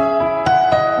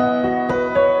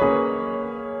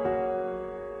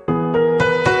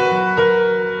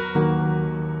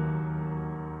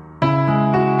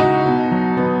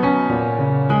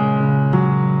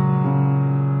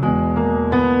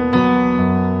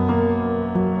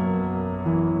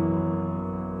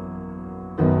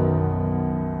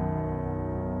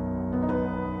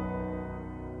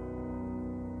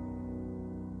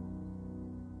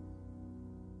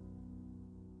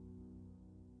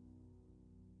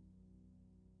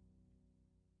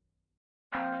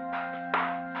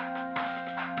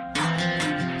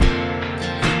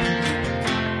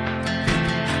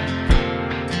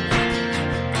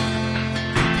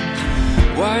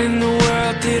 Why in the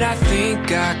world did I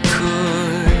think I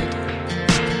could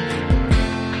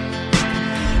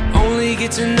only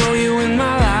get to know you when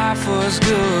my life was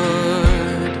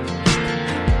good?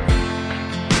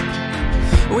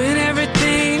 When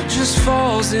everything just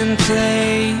falls in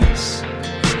place,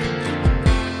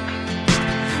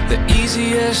 the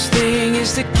easiest thing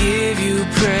is to give you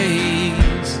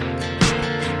praise.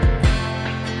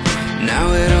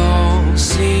 Now it all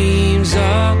seems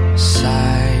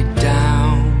upside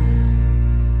down,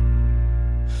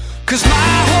 'cause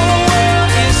my whole